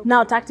plans. Okay.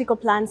 Now, tactical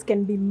plans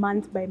can be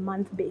month by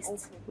month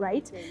based,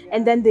 right? Okay,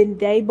 and then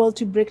they're able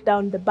to break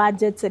down the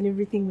budgets and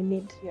everything we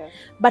need. Yes.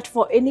 But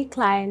for any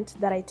client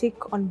that I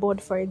take on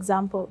board, for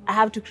example, I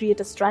have to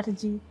create a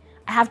strategy.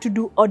 I have to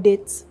do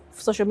audits,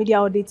 social media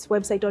audits,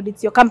 website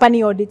audits, your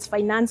company audits,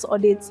 finance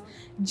audits,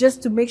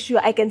 just to make sure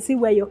I can see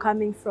where you're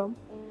coming from.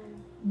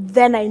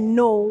 Then I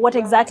know what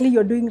exactly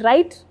you're doing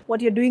right,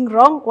 what you're doing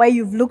wrong, why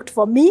you've looked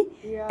for me,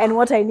 and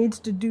what I need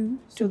to do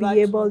to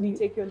be able to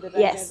take you in the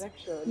right direction.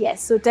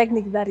 Yes, so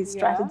technically that is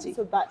strategy.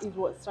 So that is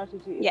what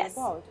strategy is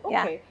about.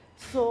 Okay.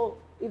 So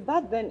if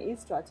that then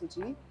is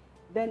strategy,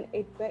 then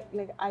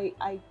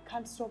I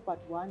can't stop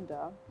but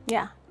wonder.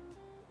 Yeah.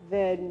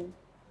 Then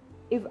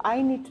if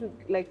I need to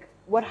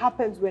what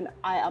happens when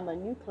I am a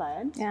new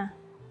client? Yeah.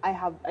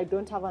 I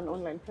don't have an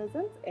online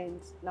presence, and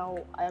now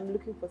I am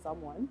looking for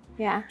someone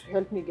to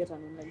help me get an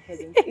online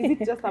presence. Is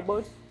it just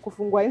about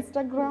kufungua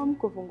Instagram,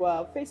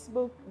 kufungua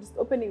Facebook, just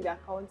opening the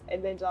accounts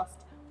and then just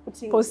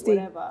posting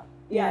whatever?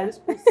 Yeah,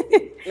 just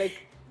posting.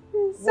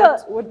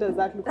 What does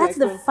that look like? That's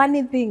the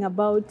funny thing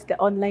about the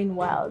online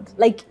world.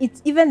 Like,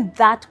 it's even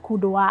that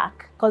could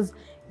work because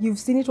you've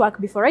seen it work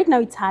before. Right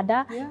now it's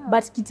harder,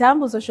 but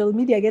kitambo social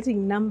media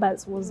getting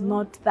numbers was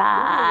not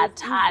that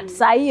hard.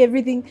 Sai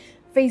everything.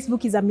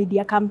 Facebook is a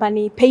media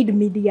company, paid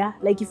media.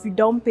 Like, if you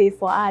don't pay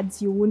for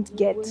ads, you won't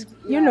get,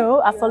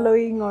 a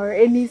following or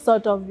any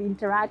sort of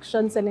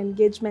interactions and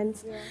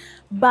engagements. Yeah.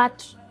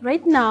 But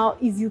right now,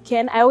 if you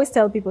can, I always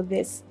tell people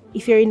this.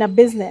 If you're in a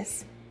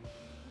business,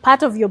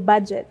 part of your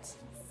budget,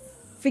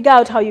 figure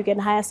out how you can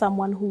hire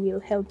someone who will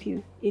help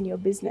you in your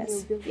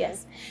business.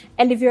 Yes.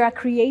 And if you're a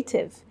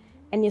creative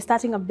and you're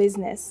starting a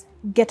business,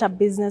 get a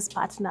business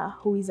partner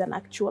who is an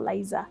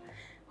actualizer,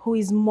 who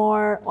is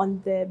more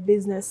on the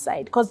business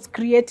side, because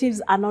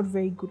creatives are not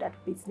very good at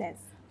business.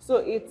 So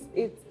it's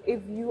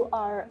if you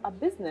are a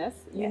business,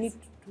 you need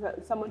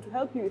someone to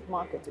help you with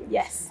marketing.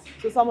 Yes.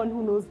 So someone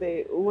who knows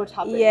what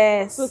happens.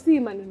 Yes. So see,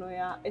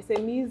 maninoya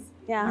SMEs,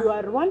 you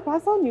are one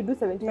person, you do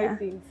 75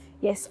 things.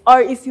 Yes. Or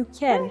if you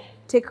can,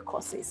 take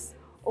courses.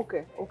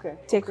 Okay.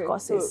 Take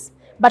courses. So,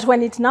 but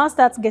when it now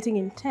starts getting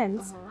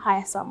intense,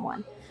 hire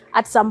someone.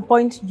 At some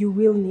point, you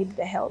will need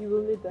the help. You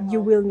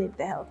will need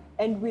the help.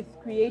 And with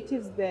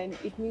creatives, then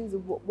it means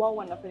what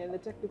one happen in the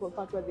technical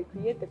part where they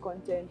create the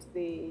content.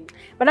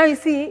 But now you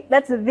see,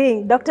 that's the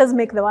thing. Doctors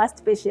make the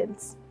worst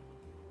patients,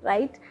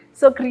 right?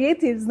 So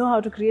creatives know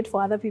how to create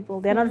for other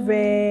people. They're not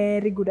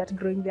very good at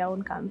growing their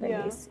own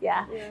companies.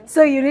 Yeah.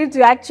 So you need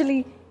to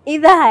actually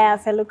either hire a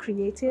fellow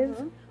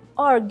creative.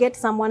 Or get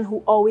someone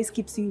who always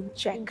keeps you in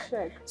check.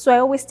 So I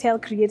always tell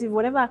creative,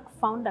 whenever a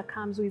founder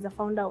comes who is a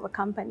founder of a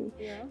company,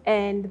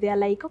 and they're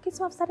like, okay,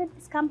 so I've started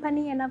this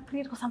company and I've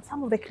created, because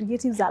some of the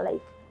creatives are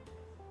like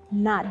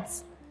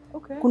nerds.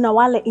 Okay. Kuna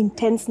wale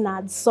intense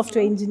nerds,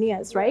 software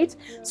engineers, right?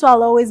 So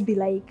I'll always be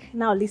like,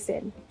 now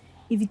listen,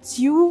 if it's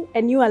you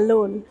and you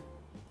alone,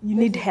 you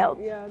need help.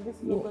 This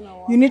is not gonna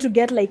work. You need to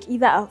get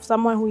either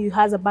someone who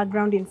has a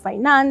background in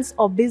finance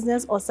or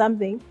business or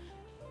something,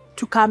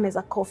 to come as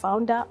a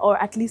co-founder or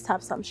at least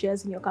have some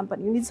shares in your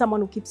company. You need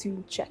someone who keeps you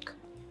in check.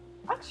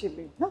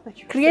 Actually, not that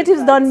you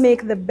creatives don't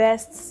make the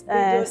best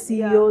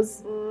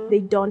CEOs. They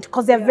don't,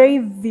 because they're very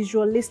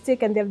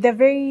visualistic and they're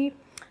very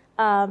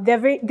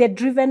they're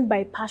driven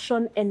by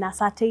passion and a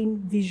certain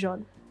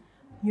vision.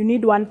 You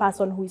need one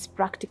person who is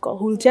practical,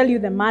 who will tell you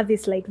the math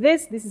is like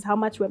this is how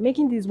much we're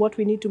making, this is what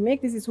we need to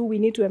make, this is who we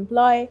need to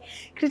employ.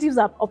 Creatives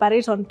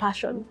operate on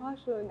passion.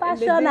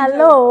 Passion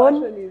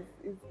alone. Passion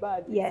is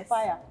bad. Yes. It's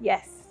fire.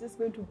 Yes. It's just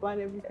going to burn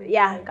everything.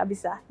 Yeah,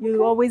 kabisa.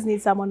 You always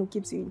need someone who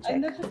keeps you in check.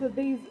 And that's just,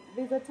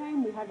 there's a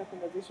time we had a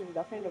conversation with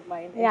a friend of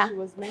mine, and she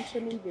was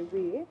mentioning the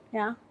way.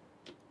 Yeah.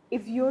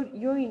 If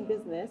you're in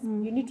business,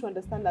 you need to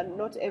understand that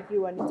not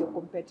everyone is your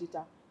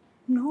competitor.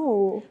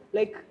 No.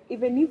 Like,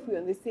 even if we're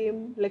on the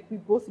same, like we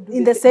both do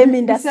in the same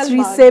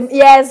industry, same,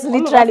 yes,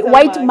 literally,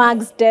 white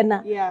mags,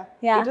 dinner. Yeah.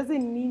 Yeah. It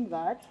doesn't mean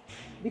that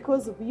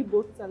because we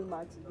both sell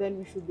mags, then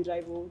we should be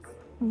rivals.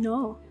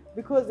 No.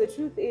 Because the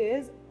truth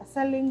is,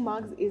 selling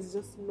mags is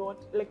just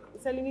not, like,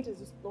 selling it is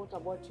just not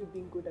about you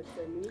being good at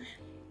selling.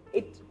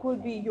 It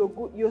could be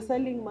you're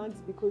selling mags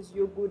because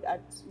you're good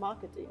at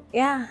marketing.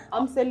 Yeah.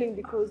 I'm selling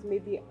because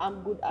maybe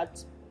I'm good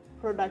at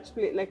product,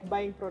 like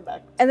buying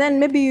products. And then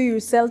maybe you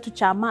sell to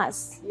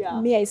chamas.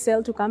 Yeah. Me, I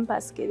sell to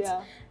campus kids.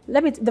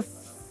 Yeah. The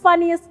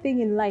funniest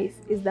thing in life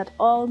is that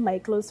all my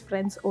close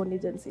friends own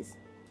agencies.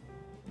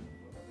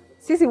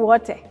 Sisi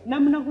wote. Na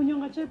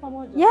mnakunyonga chai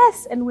pamoja?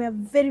 Yes, and we are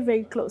very,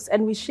 very close,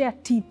 and we share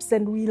tips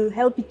and we'll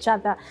help each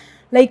other.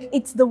 Like,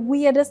 it's the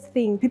weirdest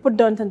thing. People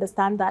don't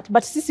understand that.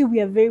 But Sisi,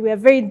 we are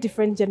very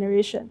different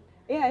generation.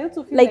 Yeah, I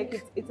also feel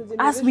like it's a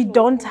generation. As we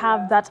don't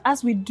have that,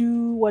 as we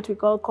do what we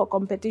call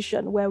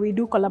co-competition, where we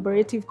do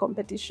collaborative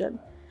competition.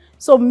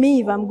 So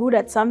me, if I'm good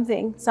at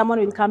something, someone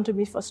will come to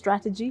me for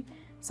strategy.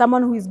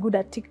 Someone who is good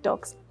at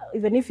TikToks,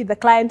 even if the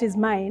client is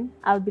mine,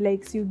 I'll be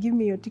like, so you give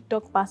me your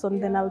TikTok person,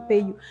 then I'll pay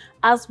you.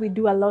 As we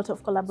do a lot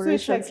of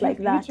collaborations so like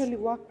you that. Literally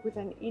work with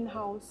an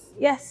in-house.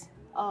 Yes.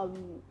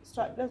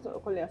 Let's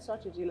not call it a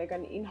strategy, like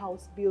an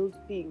in-house build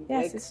thing.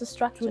 Yes, like, it's a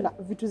structure.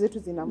 Vitu zetu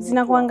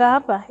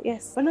zinakuanga hapa,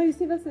 yes. But now you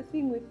see, that's the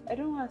thing with, I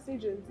don't want to say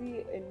Gen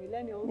Z and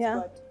millennials,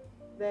 but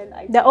then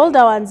the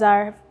older ones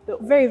are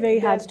very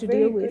hard to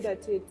deal with.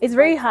 It's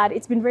very hard.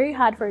 It's been very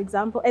hard, for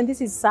example, and this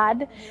is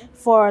sad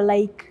for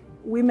like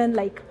women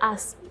like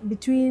us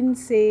between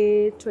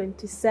say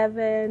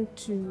 27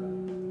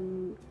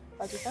 to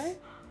 35.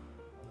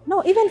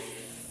 No, even.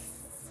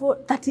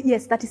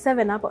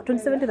 37 up,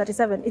 27 to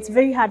 37. It's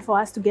very hard for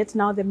us to get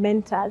now the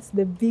mentors,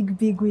 the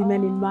big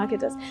women in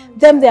marketers.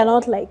 Them, they are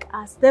not like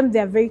us. Them, they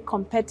are very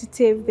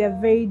competitive. They are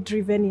very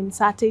driven in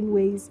certain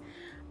ways.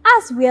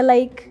 Us, we are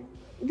like,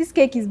 this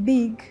cake is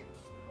big.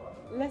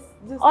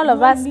 All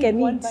of us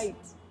can eat.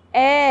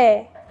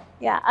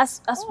 Yeah,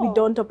 us we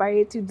don't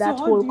operate with that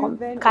whole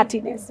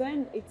cuttiness.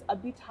 Then it's a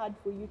bit hard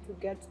for you to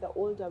get the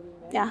older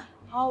women. Yeah.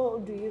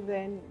 How do you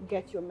then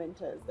get your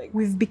mentors? Like,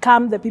 we've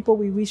become the people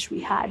we wish we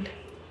had.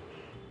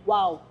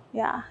 Wow.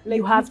 Yeah, like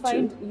you have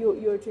to.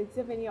 You're a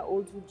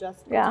 27-year-old who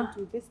just got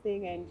into this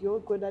thing and you're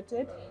good at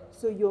it.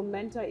 So your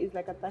mentor is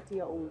like a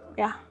 30-year-old.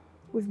 Yeah,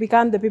 we've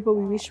become the people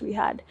we wish we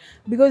had.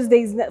 Because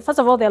first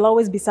of all, there'll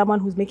always be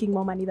someone who's making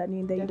more money than you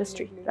in the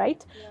industry,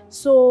 right? Yeah.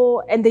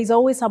 So, and there's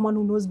always someone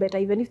who knows better.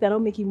 Even if they're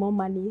not making more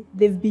money,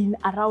 they've been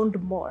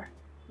around more.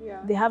 Yeah.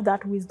 They have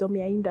that wisdom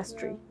in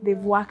industry. They've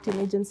worked in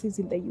agencies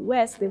in the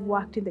US, they've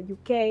worked in the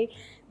UK.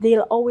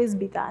 They'll always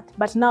be that.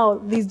 But now,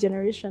 this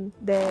generation,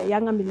 the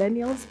younger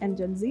millennials and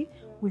Gen Z,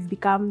 we've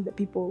become the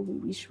people we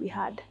wish we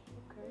had.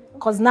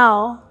 Because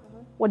now,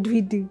 what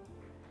do?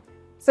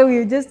 So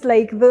we just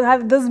like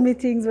have those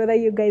meetings, whether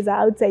you guys are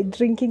outside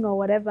drinking or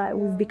whatever,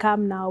 we've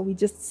become now, we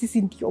just sit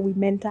into we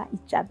mentor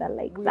each other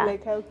like that. We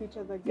like help each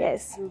other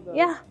get through the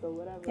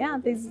whatever. Yeah,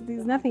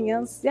 there's nothing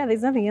else. Yeah,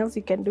 there's nothing else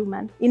you can do,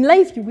 man. In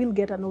life, you will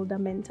get an older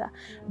mentor.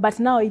 But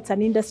now it's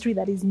an industry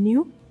that is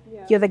new.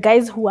 You're the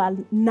guys who are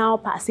now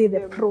per se the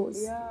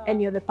pros,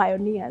 and you're the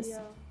pioneers.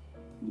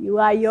 You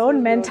are your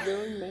own mentor.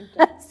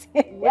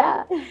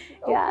 Yeah.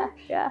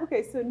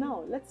 Okay, so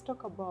now let's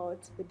talk about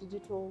the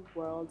digital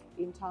world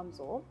in terms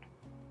of,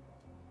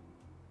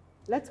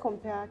 let's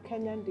compare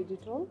Kenyan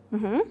digital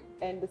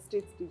and the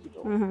States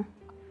digital.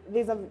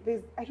 There's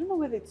I don't know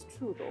whether it's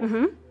true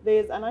though.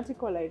 There's an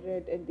article I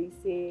read and they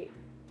say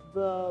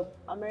the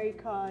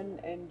American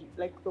and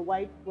like the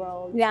white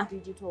world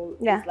digital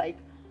is like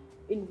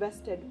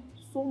invested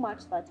so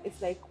much that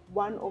it's like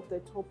one of the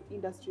top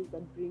industries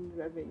that bring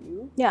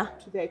revenue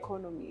to the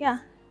economy. Yeah.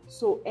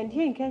 So, and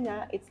here in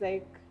Kenya, it's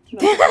like,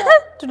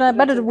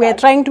 but we're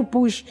trying to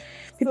push.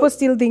 People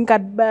still think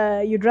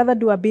you'd rather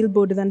do a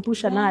billboard than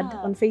push an ad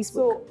on Facebook.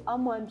 So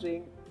I'm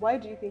wondering, why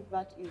do you think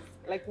that is?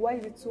 Like, why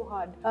is it so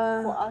hard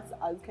for us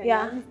as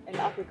Kenyans and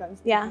Africans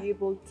to be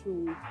able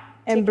to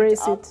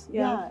embrace it?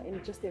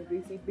 And just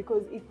embrace it,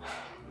 because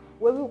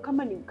when we come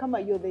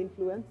and you're the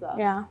influencer.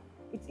 Yeah.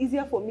 It's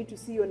easier for me to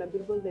see you on a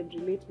billboard than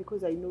relate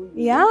because I know you.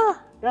 Yeah.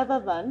 Rather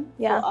than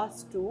for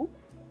us to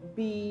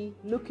be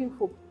looking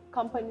for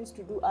companies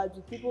to do ads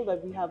with people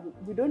that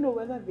we don't know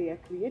whether they are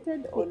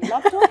created on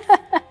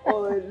laptops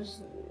or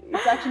it's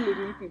actually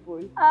real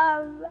people.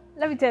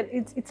 Let me tell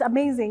you, it's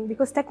amazing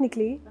because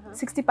technically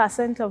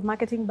 60% of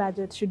marketing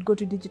budget should go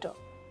to digital,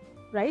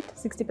 right?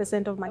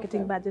 60% of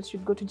marketing budget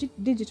should go to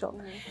digital.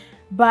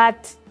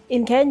 But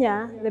in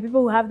Kenya, the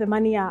people who have the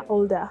money are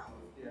older.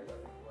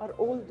 Are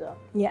older?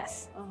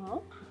 Yes. Uh-huh.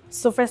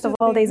 So first of So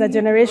all, they there's a really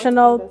don't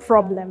generational understand.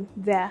 problem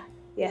there.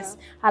 Yes.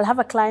 Yeah. I'll have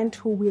a client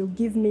who will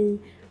give me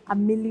 $1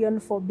 million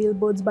for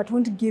billboards, but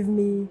won't give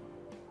me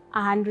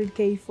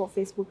 100K for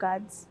Facebook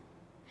ads.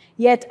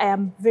 Yet I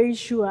am very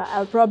sure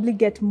I'll probably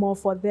get more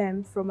for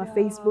them from a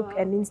Facebook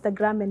and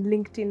Instagram and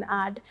LinkedIn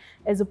ad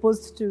as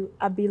opposed to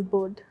a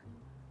billboard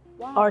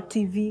or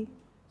TV.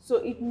 So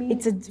it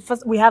means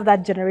First, we have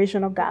that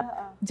generational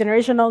gap,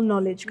 generational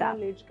knowledge gap.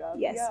 knowledge gap.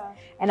 Yes. Yeah.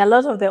 And a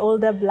lot of the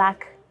older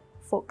Black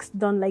folks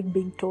don't like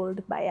being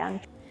told by young.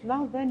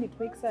 Now then it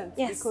makes sense.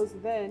 Yes.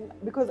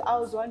 Because I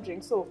was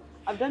wondering, so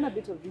I've done a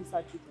bit of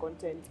research with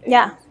content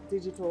and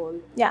digital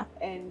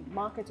and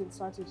marketing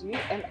strategy,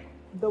 and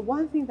the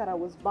one thing that I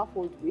was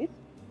baffled with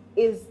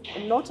is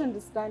not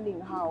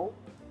understanding how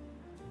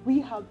we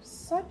have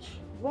such,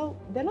 well,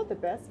 they're not the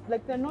best,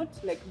 like they're not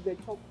like the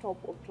top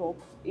of top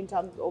in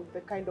terms of the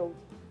kind of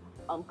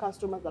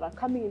customers that are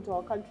coming into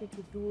our country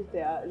to do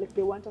their, like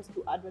they want us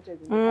to advertise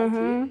in the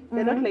country.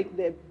 They're not like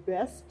the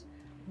best,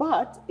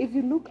 but if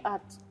you look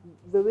at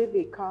the way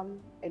they come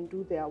and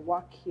do their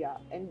work here,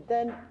 and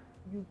then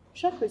you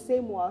check the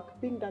same work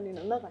being done in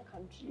another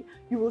country,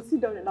 you will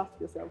sit down and ask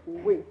yourself,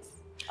 wait,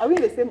 are we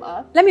in the same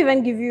earth? Let me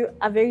even give you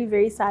a very,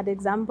 very sad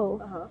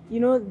example. You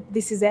know,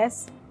 This Is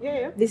Us?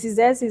 Yeah. This Is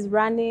Us is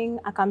running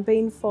a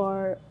campaign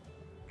for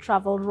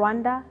Travel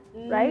Rwanda,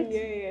 right?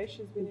 Yeah.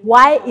 She's been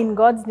Why in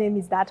God's name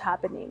is that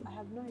happening? I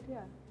have no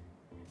idea.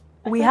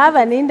 We have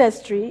an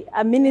industry,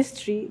 a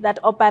ministry that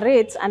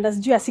operates and has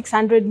due a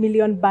 600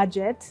 million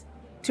budget,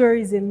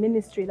 tourism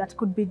ministry that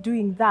could be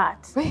doing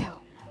that.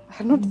 Well,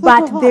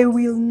 but they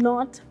will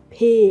not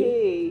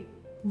pay.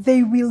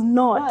 They will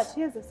not. But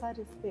here's the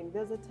saddest thing.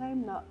 There's a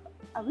time now.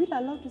 Are we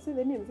allowed to say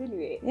the names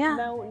anyway? Yeah.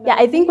 Now, yeah,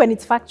 I think when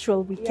it's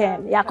factual, we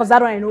can. Yeah, because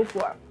that one I know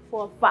for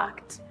a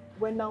fact.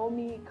 When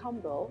Naomi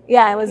Campbell.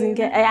 Yeah, I was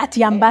at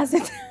the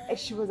ambassador.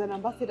 She was an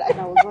ambassador,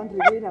 and I was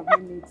wondering, wait a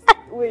minute.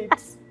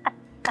 Wait.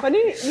 Why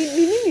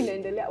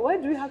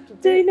do we have to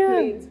pay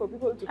planes for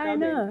people to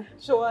come and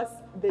show us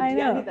the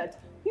journey that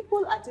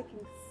people are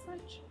taking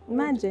such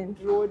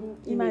drone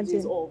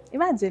images of?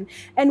 Imagine.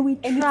 And we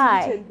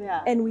try.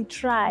 And we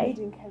try. Made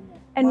in Kenya.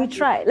 And we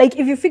try. Like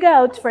if you figure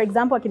out, for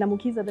example, Akina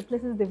Mukiza, the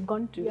places they've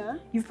gone to,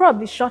 you've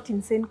probably shot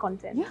insane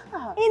content.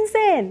 Yeah.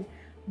 Insane.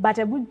 But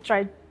I would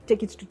try to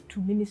take it to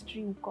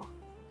ministry.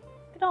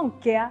 They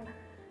don't care.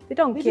 They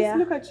don't care. They just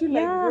look at you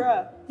like,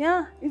 bruh.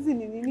 Yeah.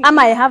 I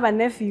might have a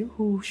nephew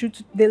who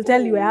shoots, they'll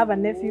tell you I have a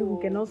nephew who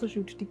can also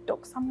shoot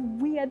TikTok. Some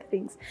weird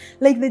things.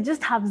 Like they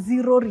just have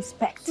zero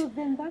respect. So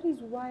then that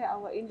is why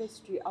our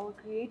industry, our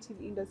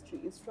creative industry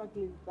is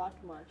struggling that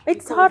much.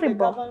 It's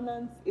horrible. The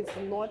governance is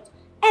not.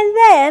 And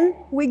then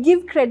we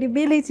give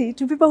credibility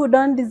to people who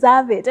don't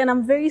deserve it. And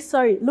I'm very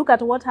sorry. Look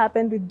at what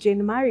happened with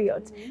Jane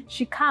Marriott.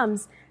 She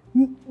comes,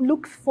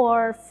 looks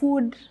for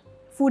food,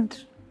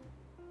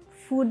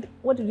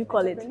 what did you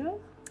call it?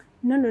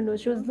 No.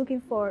 She was looking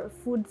for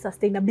food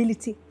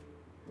sustainability.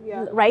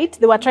 Yeah. Right?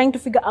 They were trying to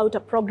figure out a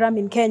program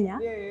in Kenya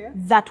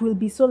that will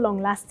be so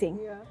long lasting.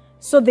 Yeah.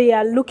 So they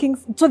are looking,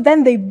 so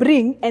then they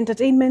bring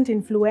entertainment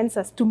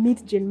influencers to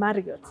meet Jane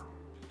Marriott.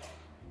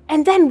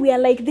 And then we are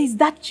like, there's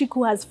that chick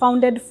who has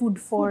founded Food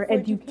for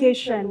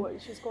Education.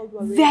 She's called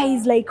there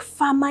is like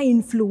farmer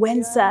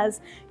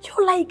influencers.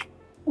 You're like,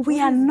 we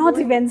are not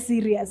even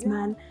serious,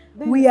 man.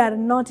 We are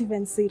not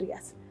even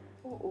serious.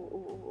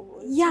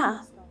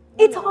 Yeah,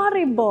 it's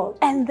horrible.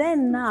 And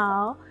then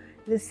now,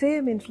 the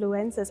same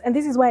influencers, and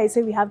this is why I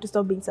say we have to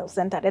stop being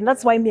self-centered. And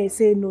that's why I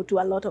say no to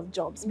a lot of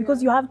jobs.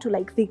 Because you have to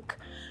like think,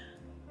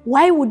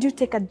 why would you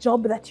take a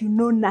job that you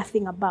know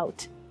nothing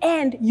about?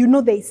 And you know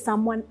there is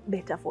someone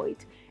better for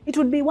it. It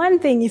would be one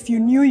thing if you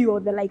knew you're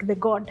the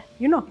God,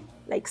 you know,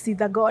 like see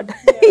the God.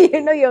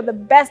 You know you're the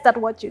best at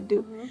what you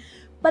do.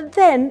 But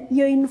then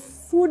you're in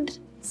food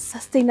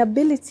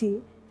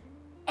sustainability,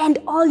 and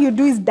all you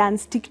do is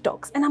dance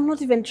TikToks. And I'm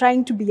not even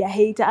trying to be a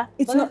hater.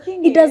 It's not.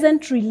 It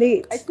doesn't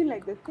relate. I feel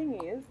like the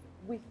thing is,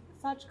 with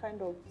such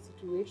kind of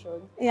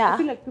situations, I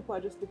feel like people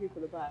are just looking for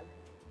the bag.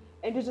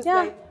 And it's just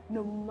like,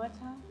 no matter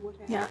what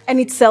I have. And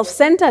it's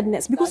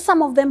self-centeredness, because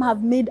some of them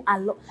have made a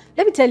lot.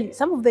 Let me tell you,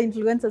 some of the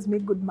influencers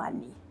make good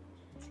money.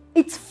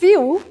 It's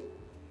few.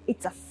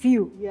 It's a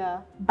few.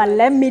 Yeah. But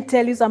let me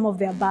tell you, some of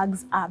their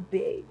bags are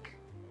big.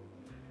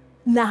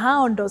 Na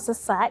hao ndo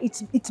sasa,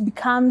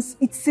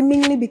 it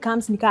seemingly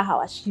becomes nika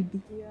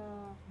hawashibi. Yeah,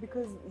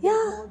 because the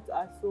mods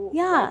are so...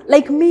 Yeah,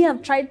 like me,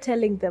 I've tried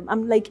telling them,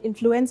 I'm like,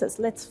 influencers,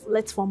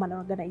 let's form an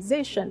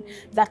organization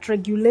that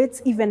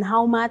regulates even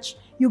how much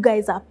you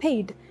guys are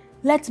paid.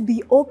 Let's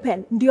be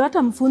open. Ndio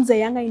hata mfunze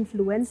younger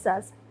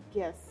influencers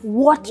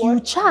what you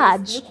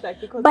charge.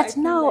 But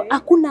now,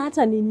 akuna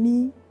hata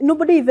nini.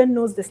 Nobody even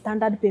knows the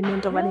standard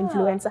payment of an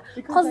influencer.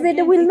 Because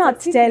they will not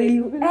tell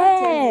you.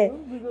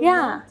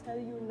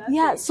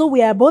 Yeah, so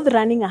we are both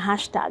running a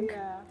hashtag.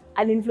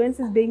 An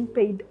influencer is being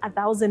paid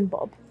 1,000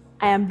 bob.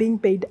 I am being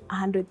paid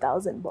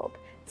 100,000 bob.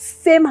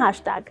 Same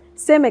hashtag,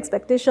 same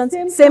expectations,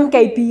 same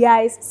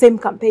KPIs, same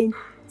campaign,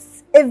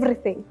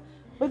 everything.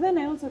 But then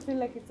I also feel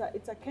like it's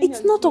a Kenyan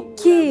It's not thing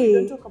okay.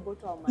 where we don't talk about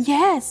our money.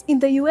 Yes, in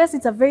the US,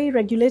 it's a very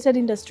regulated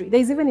industry.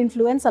 There's even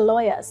influencer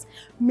lawyers.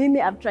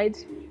 Mimi, I've tried.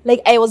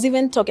 Like, I was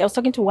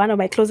talking to one of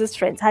my closest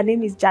friends. Her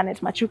name is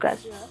Janet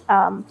Machukas.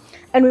 Yeah.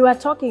 And we were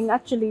talking,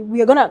 actually,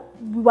 we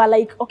were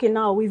like, okay,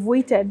 now we've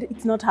waited.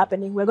 It's not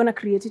happening. We're going to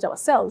create it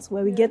ourselves,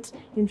 where we get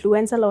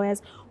influencer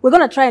lawyers. We're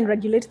going to try and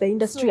regulate the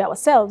industry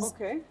ourselves.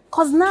 Okay.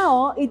 Because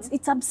now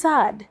it's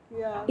absurd.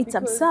 Yeah, it's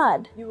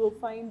absurd. You will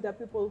find that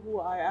people who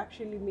are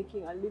actually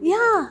making a living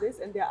out of this,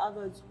 and there are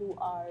others who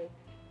are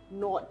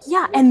not.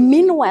 Yeah, and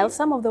meanwhile,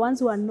 some of the ones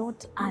who are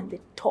not are the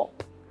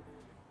top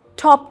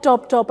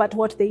at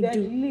what they do.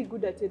 They're really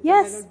good at it,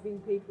 yes. But they're not being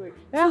paid for it.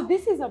 Yeah. So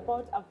this is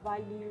about a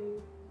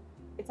value.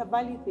 It's a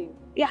value thing.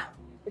 Yeah.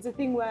 It's a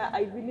thing where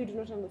I really do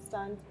not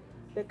understand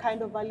the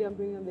kind of value I'm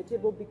bringing on the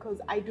table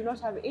because I do not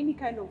have any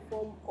kind of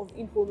form of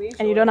information.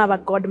 And you don't have a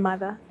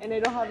godmother. And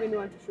I don't have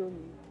anyone to show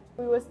me.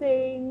 We were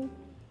saying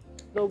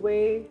the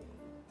way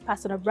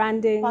personal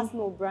branding,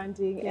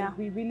 and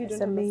we really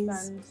don't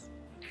understand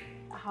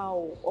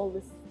how all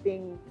this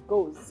thing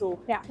goes. So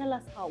tell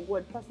us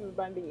what personal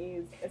branding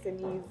is,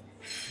 SMEs,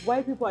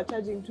 why people are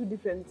charging two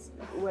different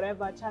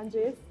whatever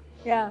charges,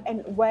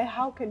 and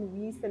how can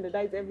we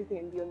standardize everything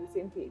and be on the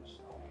same page?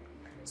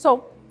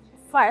 So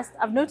first,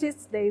 I've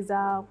noticed there's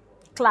a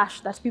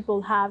clash that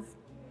people have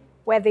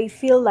where they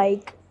feel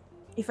like,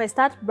 if I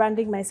start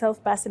branding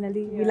myself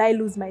personally, will I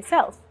lose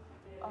myself?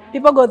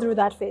 People go through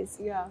that phase.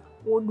 Yeah.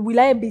 Will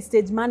I be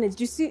stage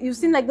managed? You've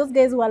seen like those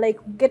guys who are like,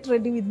 get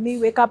ready with me,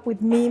 wake up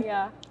with me,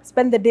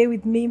 spend the day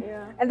with me.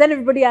 Yeah. And then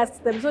everybody asks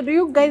them, so do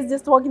you guys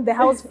just walk in the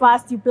house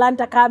first, you plant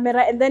a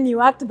camera, and then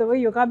you act the way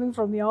you're coming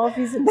from your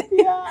office? And then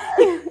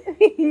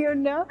you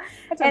know?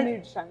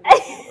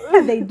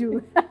 And they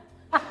do.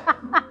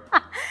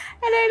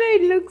 And I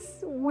know it looks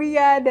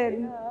weird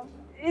and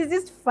it's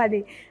just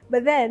funny.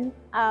 But then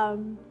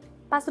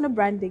personal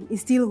branding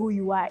is still who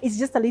you are. It's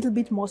just a little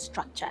bit more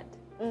structured.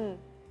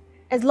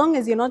 As long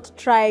as you're not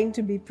trying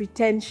to be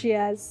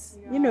pretentious,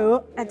 you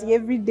know, at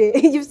every day.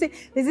 You see,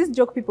 there's this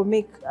joke people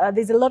make.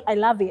 There's a lot. I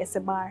love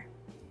ASMR.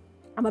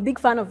 I'm a big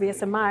fan of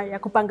ASMR.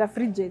 Yakupanga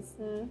fridges.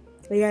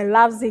 Like, I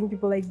love seeing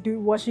people like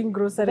washing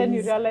groceries. Then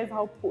you realize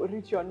how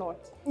rich you're not.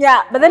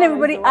 Yeah, but then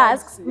everybody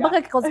asks,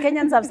 because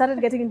Kenyans have started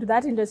getting into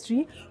that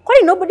industry,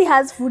 why nobody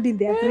has food in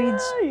their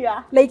fridge?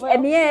 Yeah. Like,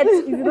 and yet,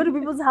 if you go to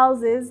people's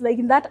houses, like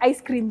in that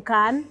ice cream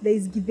can,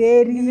 there's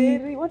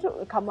githeri.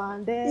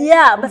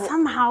 Yeah, but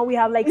somehow we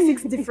have like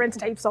 6 different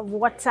types of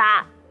water,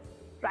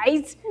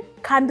 right?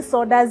 Canned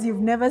sodas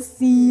you've never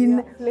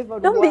seen.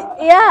 Flavored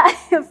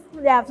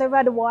water.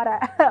 Flavored water.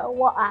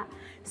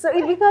 So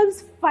it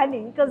becomes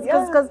funny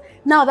because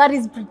now that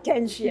is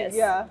pretentious.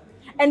 Yeah.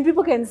 And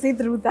people can see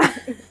through that.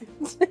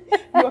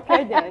 You're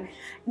Kenyan.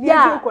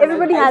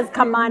 Everybody has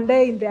commander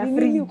in their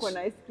fridge. You can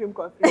ice cream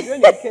coffee. You're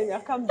in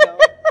Kenya, calm down.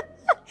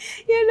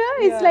 You know,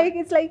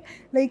 it's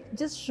like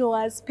just show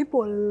us.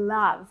 People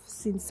love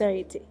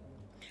sincerity.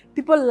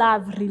 People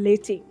love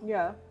relating.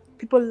 Yeah.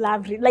 People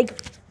love like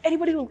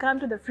anybody will come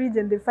to the fridge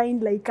and they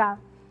find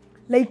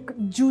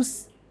like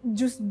juice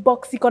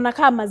box ikona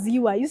kama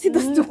maziwa. You see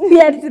those two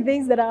weird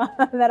things that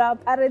our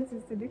parents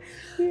used to do.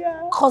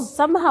 Yeah. Because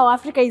somehow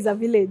Africa is a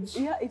village.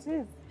 Yeah, it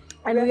is.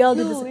 And we all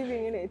do this.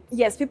 Living in it.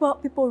 Yes,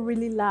 people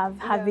really love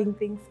having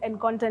things and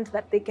content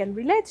that they can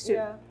relate to.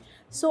 Yeah.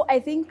 So I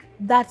think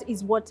that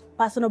is what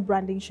personal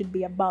branding should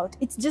be about.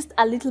 It's just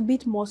a little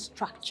bit more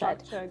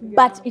structured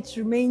but it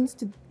remains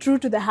true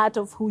to the heart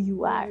of who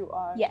you are.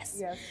 Yes.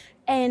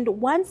 And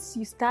once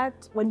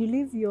when you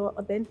live your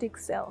authentic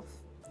self,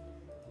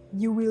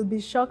 you will be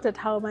shocked at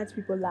how much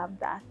people love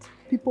that.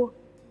 People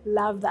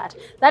love that.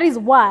 That is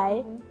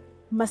why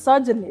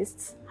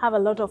misogynists have a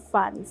lot of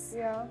fans.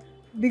 Yeah.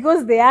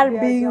 Because they are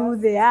being who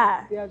they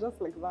are. They are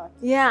just like that.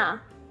 Yeah.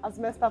 As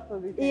messed up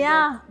as it is.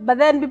 Yeah. But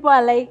then people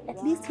are like,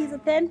 at least he's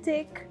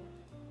authentic.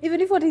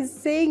 Even if what he's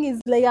saying is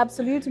like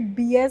absolute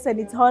BS and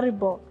it's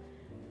horrible.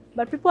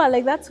 But people are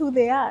like, that's who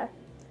they are.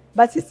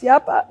 But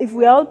if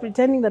we're all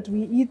pretending that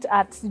we eat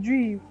at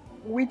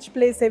which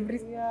place every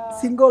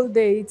single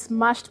day, it's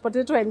mashed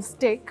potato and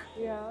steak.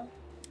 Yeah.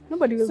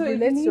 Nobody will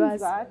relate to us.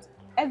 So that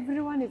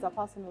everyone is a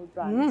personal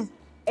brand.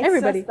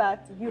 Everybody. It's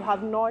just that you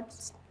have not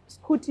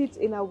put it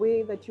in a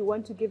way that you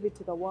want to give it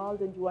to the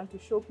world and you want to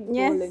show people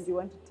and you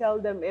want to tell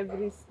them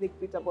every sneak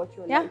bit about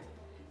your life.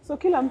 So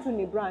kila mtu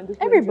ni brand.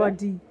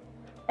 Everybody,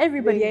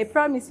 I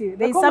promise you,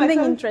 there is something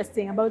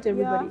interesting about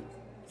everybody. Yeah.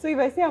 So if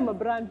I say I'm a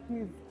brand,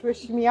 please,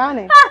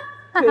 tuheshimiane.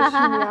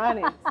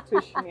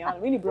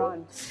 We need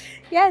brand.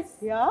 Yes.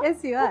 Yeah?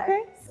 Yes, you are.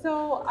 Okay.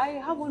 So I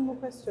have one more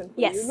question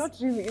for you. Not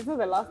really. It's not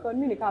the last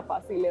one.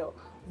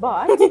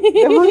 But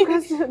the one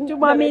question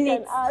that I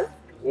can ask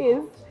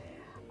is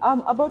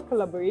about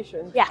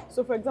collaboration. Yeah.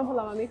 So for example,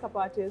 I'm a makeup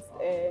artist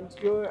and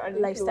you're an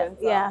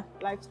influencer.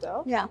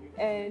 Lifestyle. Yeah.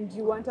 And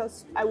you want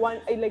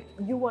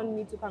you want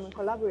me to come and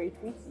collaborate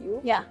with you.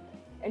 Yeah.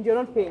 And you're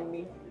not paying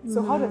me.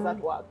 So how does that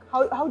work?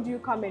 How do you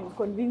come and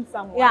convince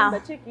someone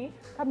that Cheki,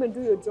 come and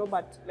do your job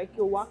at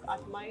your work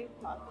at my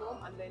platform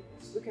and then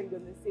we can be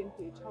on the same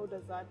page? How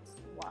does that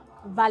work?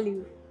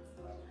 Value.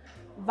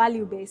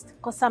 value based,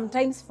 because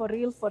sometimes for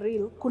real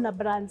kuna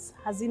brands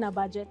hazina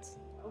budget.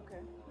 Okay.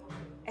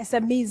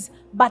 SMEs,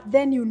 but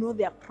then you know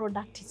their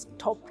product is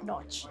top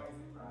notch.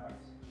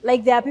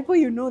 Like there are people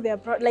you know their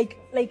like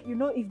you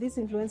know, if this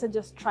influencer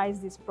just tries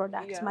this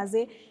product,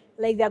 maze,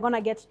 like they're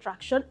gonna get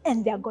traction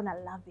and they're gonna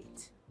love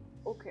it.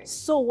 Okay.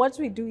 So what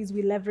we do is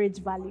we leverage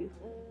value.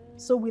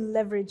 So we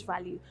leverage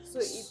value. So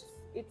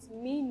it's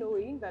me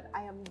knowing that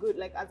I am good,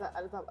 like as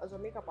a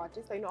makeup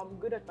artist, I know I'm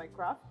good at my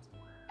craft.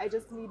 I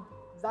just need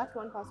that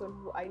one person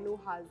who I know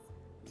has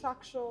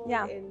traction,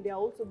 and they're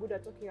also good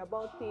at talking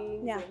about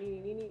things,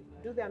 and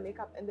do their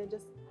makeup, and then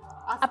just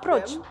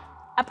approach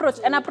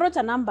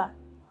a number.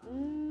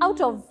 Out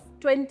of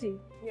 20,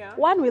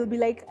 one will be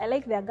like, I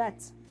like their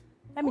guts.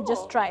 Let me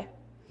just try.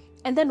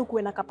 And then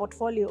ukuwe na ka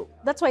portfolio.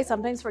 That's why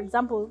sometimes, for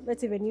example,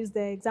 let's even use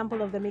the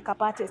example of the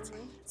makeup artist.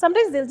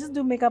 Sometimes they'll just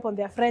do makeup on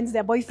their friends,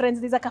 their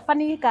boyfriends. There's a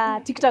funny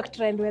TikTok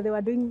trend where they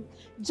were doing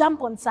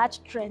jump on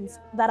such trends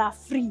that are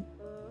free.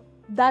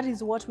 That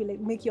is what will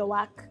make your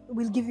work,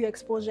 will give you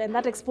exposure, and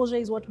that exposure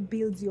is what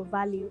builds your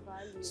value.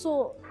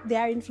 So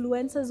there are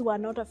influencers who are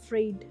not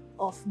afraid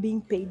of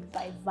being paid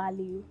by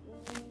value.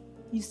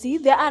 You see,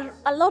 there are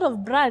a lot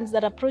of brands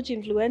that approach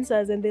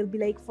influencers and they'll be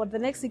like, for the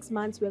next 6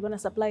 months, we're going to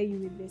supply you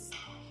with this.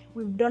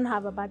 We don't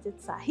have a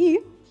budget, sahi,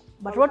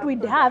 but what we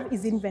have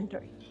is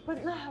inventory.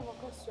 But now I have a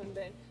question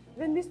then.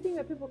 Then this thing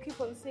that people keep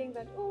on saying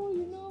that, oh,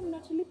 you know,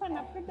 mnatulipa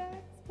na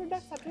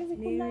products hatuwezi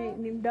kula.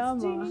 Ni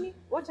mdomo.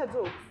 Watch a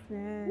joke.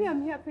 Me,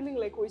 I'm here feeling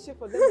like we share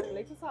for them.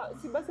 Like, sasa,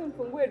 si basi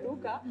mfungue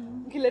duka,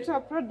 mkiletea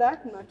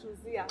product,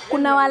 mnatuzia.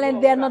 Kuna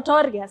wale, they are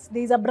notorious.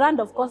 There is a brand,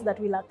 of course, that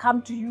will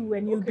come to you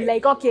and you'll be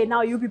like, okay,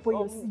 now you people,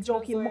 you're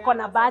joking, mko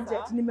na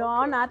budget.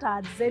 Nimewaona hata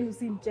ads zenu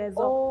si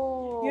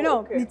mchezo. You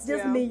know, it's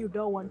just me you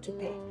don't want to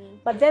pay.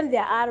 But then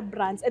there are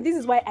brands, and this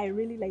is why I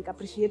really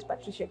appreciate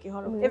Patricia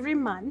Kihoro. Every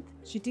month,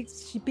 she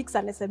picks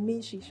an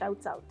SME, she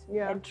shouts out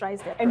and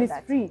tries their product. And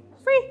it's free.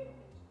 Free.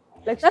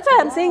 Like, that's why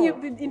I'm saying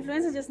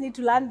influencers just need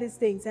to learn these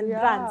things, and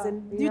brands,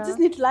 and you just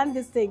need to learn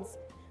these things.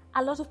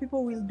 A lot of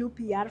people will do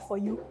PR for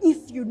you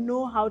if you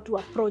know how to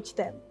approach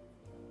them.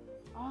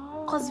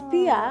 Because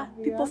PR,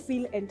 people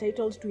feel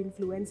entitled to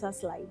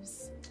influencers'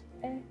 lives.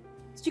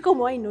 Chiko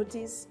mwai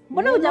notice.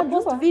 Mbona uja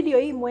post video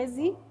hii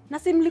mwezi? Na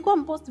si mlikuwa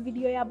mpost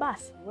video ya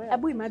bus.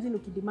 Hebu imagine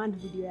ukidemand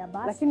video ya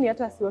bus. Lakini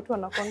hata si watu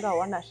wanakwanga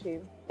hawana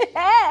shame.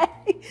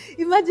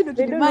 Imagine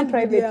ukidemand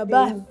video ya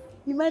bus.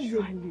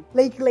 Imagine.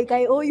 Like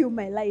I owe you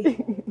my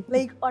life.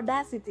 Like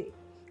audacity.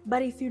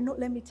 But if you know,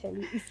 let me tell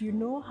you, if you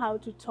know how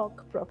to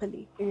talk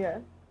properly,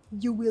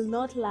 you will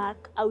not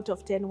lack out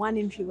of 10 one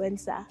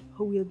influencer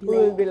who will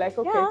be like,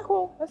 okay,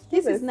 cool, let's do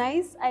this. This is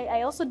nice.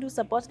 I also do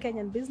support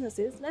Kenyan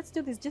businesses. Let's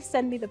do this. Just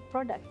send me the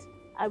product.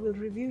 I will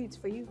review it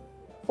for you.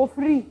 For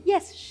free?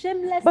 Yes,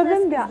 shamelessness. But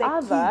then there are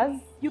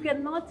others. You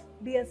cannot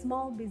be a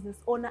small business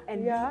owner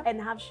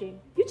and have shame.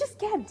 You just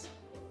can't.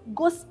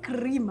 Go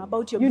scream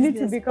about your business. You need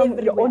to become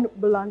your own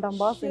brand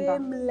ambassador.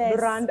 Shameless.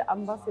 Brand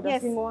ambassador.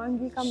 Yes.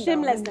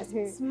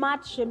 Shamelessness.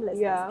 Smart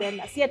shamelessness.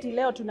 Then si ati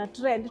leo tuna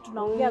trend,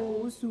 tunaongea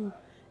kuhusu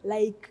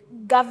like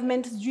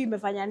government sijui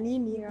imefanya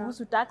nini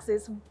kuhusu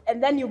taxes,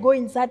 and then you go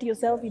insert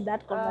yourself in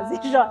that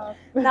conversation.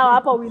 Now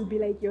hapa will be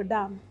like you're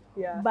dumb.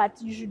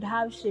 But you should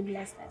have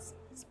shamelessness.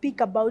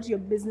 Speak about your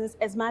business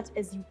as much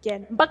as you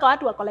can. Mpaka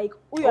watu wako like,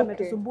 huyu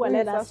ametusumbua,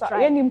 let us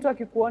try. Yani mtu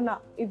akikuona,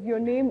 if your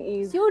name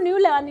is... You ni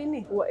ule wa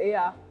nini?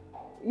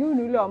 You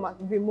ni ule wa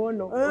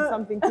vimono or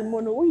something,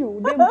 kimono.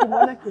 Huyu dem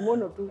kimono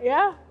kimono tu.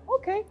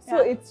 Okay,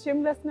 so it's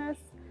shamelessness.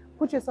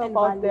 Put yourself and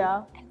out value.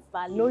 There.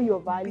 Value. Know your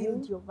value.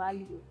 Build your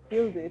value.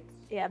 Build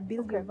it.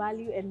 Build your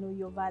value and know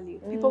your value.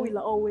 People will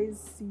always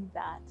see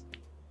that.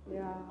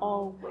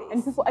 Always.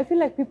 And people, I feel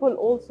like people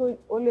also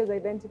always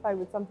identify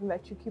with something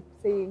that you keep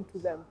saying to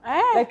them.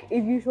 Like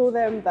if you show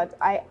them that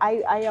I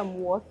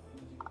am worth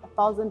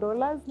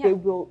 $1,000,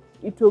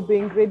 it will be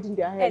engraved in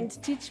their head.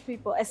 And teach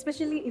people,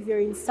 especially if you're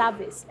in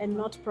service and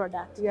not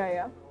product.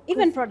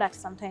 Even products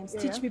sometimes.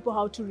 Teach people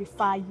how to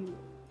refer you.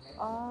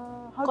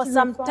 Because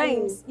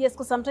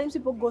sometimes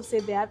people go say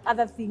there are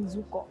other things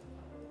you call.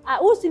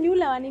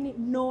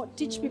 No,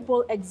 teach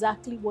people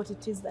exactly what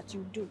it is that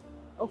you do.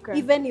 Okay.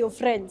 Even your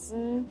friends.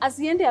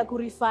 Asiende ya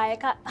kurify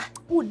ka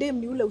dem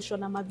ni ule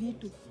ushona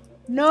mavitu.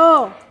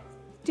 No.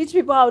 Teach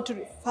people how to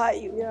refer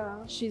you.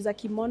 She's a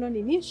kimono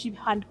nini. She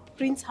hand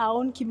prints her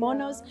own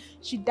kimonos.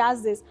 She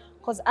does this.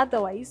 Because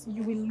otherwise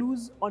you will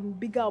lose on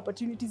bigger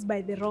opportunities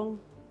by the wrong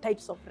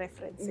types of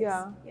references.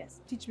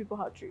 Yes. Teach people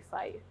how to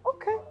refer you.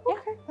 Okay.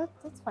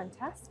 That's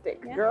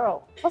fantastic.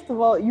 Girl. First of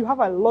all, you have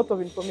a lot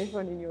of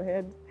information in your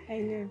head. I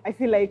know. I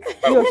feel like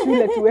I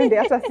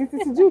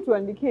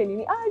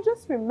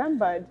just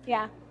remembered.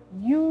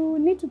 You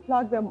need to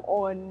plug them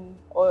on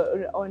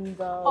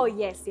the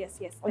yes.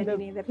 On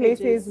the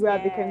places where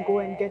they can go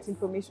and get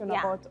information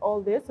about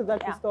all this, so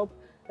that we stop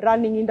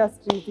running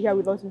industries here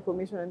without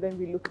information and then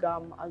we look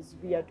dumb as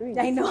we are doing.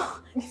 I know.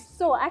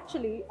 So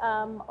actually,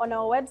 on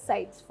our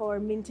website for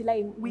Minty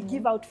Line, we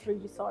give out free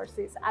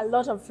resources, a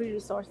lot of free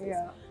resources.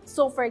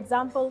 So for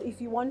example,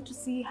 if you want to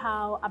see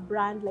how a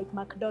brand like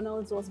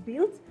McDonald's was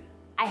built,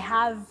 I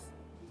have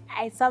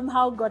I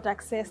somehow got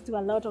access to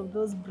a lot of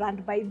those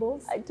brand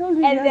Bibles. I told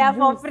you. And they are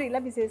for free.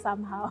 Let me say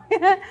somehow.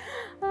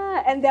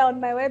 And they're on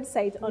my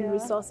website on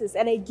resources.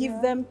 And I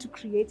give them to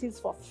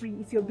creatives for free.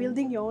 If you're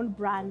building your own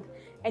brand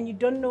and you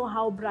don't know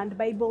how brand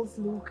Bibles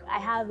look, I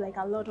have like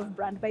a lot of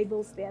brand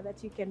Bibles there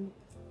that you can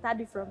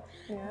study from.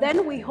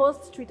 Then we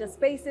host Twitter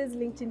Spaces,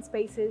 LinkedIn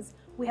Spaces.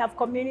 We have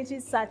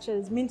communities such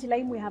as Minty.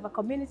 We have a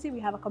community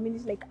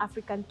like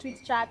African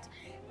Tweet Chat.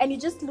 And you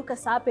just look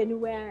us up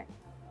anywhere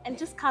and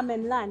just come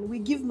and learn. We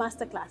give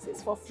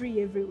masterclasses for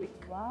free every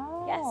week.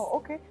 Wow. Yes.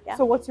 Okay. Yeah.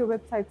 So what's your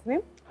website's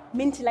name?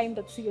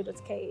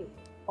 mintylime.co.ke.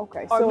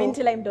 Okay. Or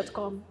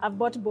mintylime.com. I've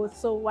bought both,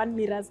 so one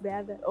mirrors the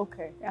other.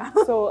 Okay. Yeah.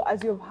 So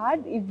as you've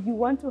heard, if you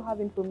want to have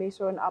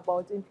information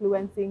about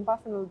influencing,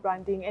 personal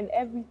branding, and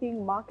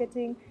everything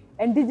marketing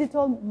and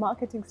digital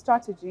marketing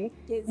strategy,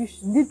 you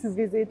need to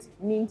visit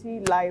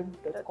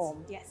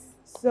mintylime.com. Yes.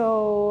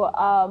 So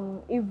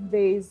if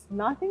there's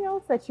nothing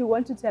else that you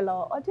want to tell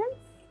our audience,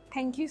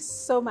 thank you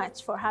so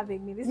much for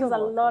having me. This was a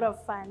lot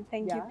of fun.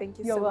 Thank you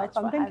so much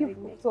for having me. Thank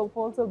you for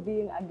also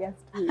being a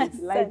guest who is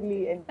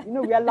lively, and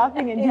we are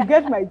laughing and you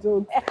get my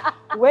jokes.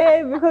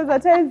 Because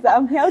at times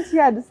I'm out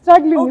here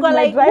struggling with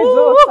my dry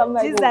jokes. I'm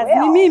like, Jesus,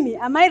 Mimi,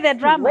 am I the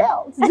drama?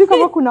 Well, sijui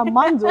kama kuna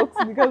man jokes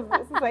because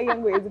sasa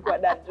yangu haiwezi kuwa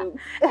dad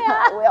jokes.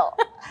 Well,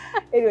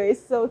 anyway,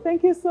 so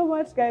thank you so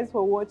much guys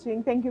for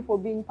watching. Thank you for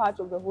being part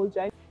of the whole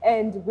journey.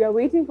 And we are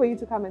waiting for you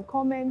to come and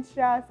comment,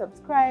 share,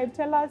 subscribe,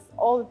 tell us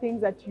all the things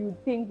that you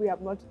think we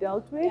have not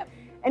dealt with,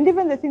 and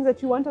even the things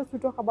that you want us to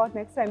talk about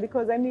next time,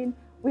 because I mean,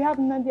 we have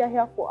Nyandia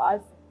here for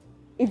us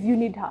if you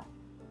need her.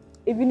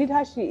 If you need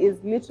her, she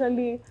is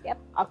literally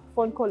a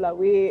phone call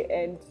away.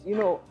 And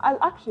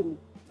actually,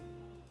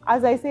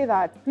 as I say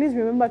that, please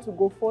remember to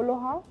go follow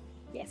her.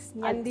 Yes,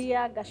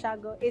 Nyandia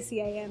Gachago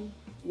A.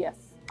 Yes.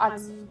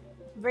 I'm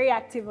very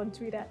active on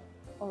Twitter.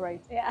 All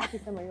right. Yeah.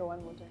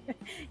 One more time.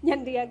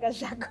 Nyandia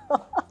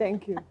Gachago.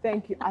 Thank you.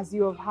 Thank you. As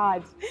you have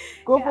heard,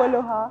 go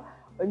follow her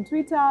on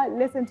Twitter.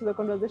 Listen to the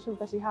conversations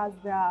that she has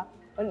there.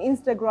 On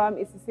Instagram,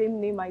 it's the same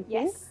name, I think.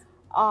 Yes.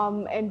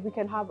 And we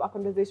can have a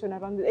conversation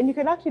around it. And you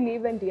can actually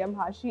even DM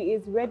her. She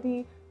is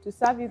ready to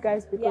serve you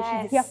guys because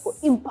she's here for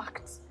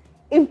impact.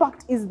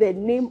 Impact is the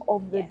name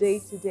of the day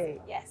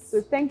today. Yes.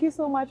 So thank you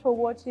so much for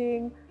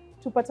watching.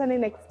 Tupatane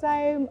next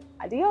time.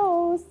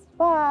 Adios.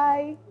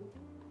 Bye.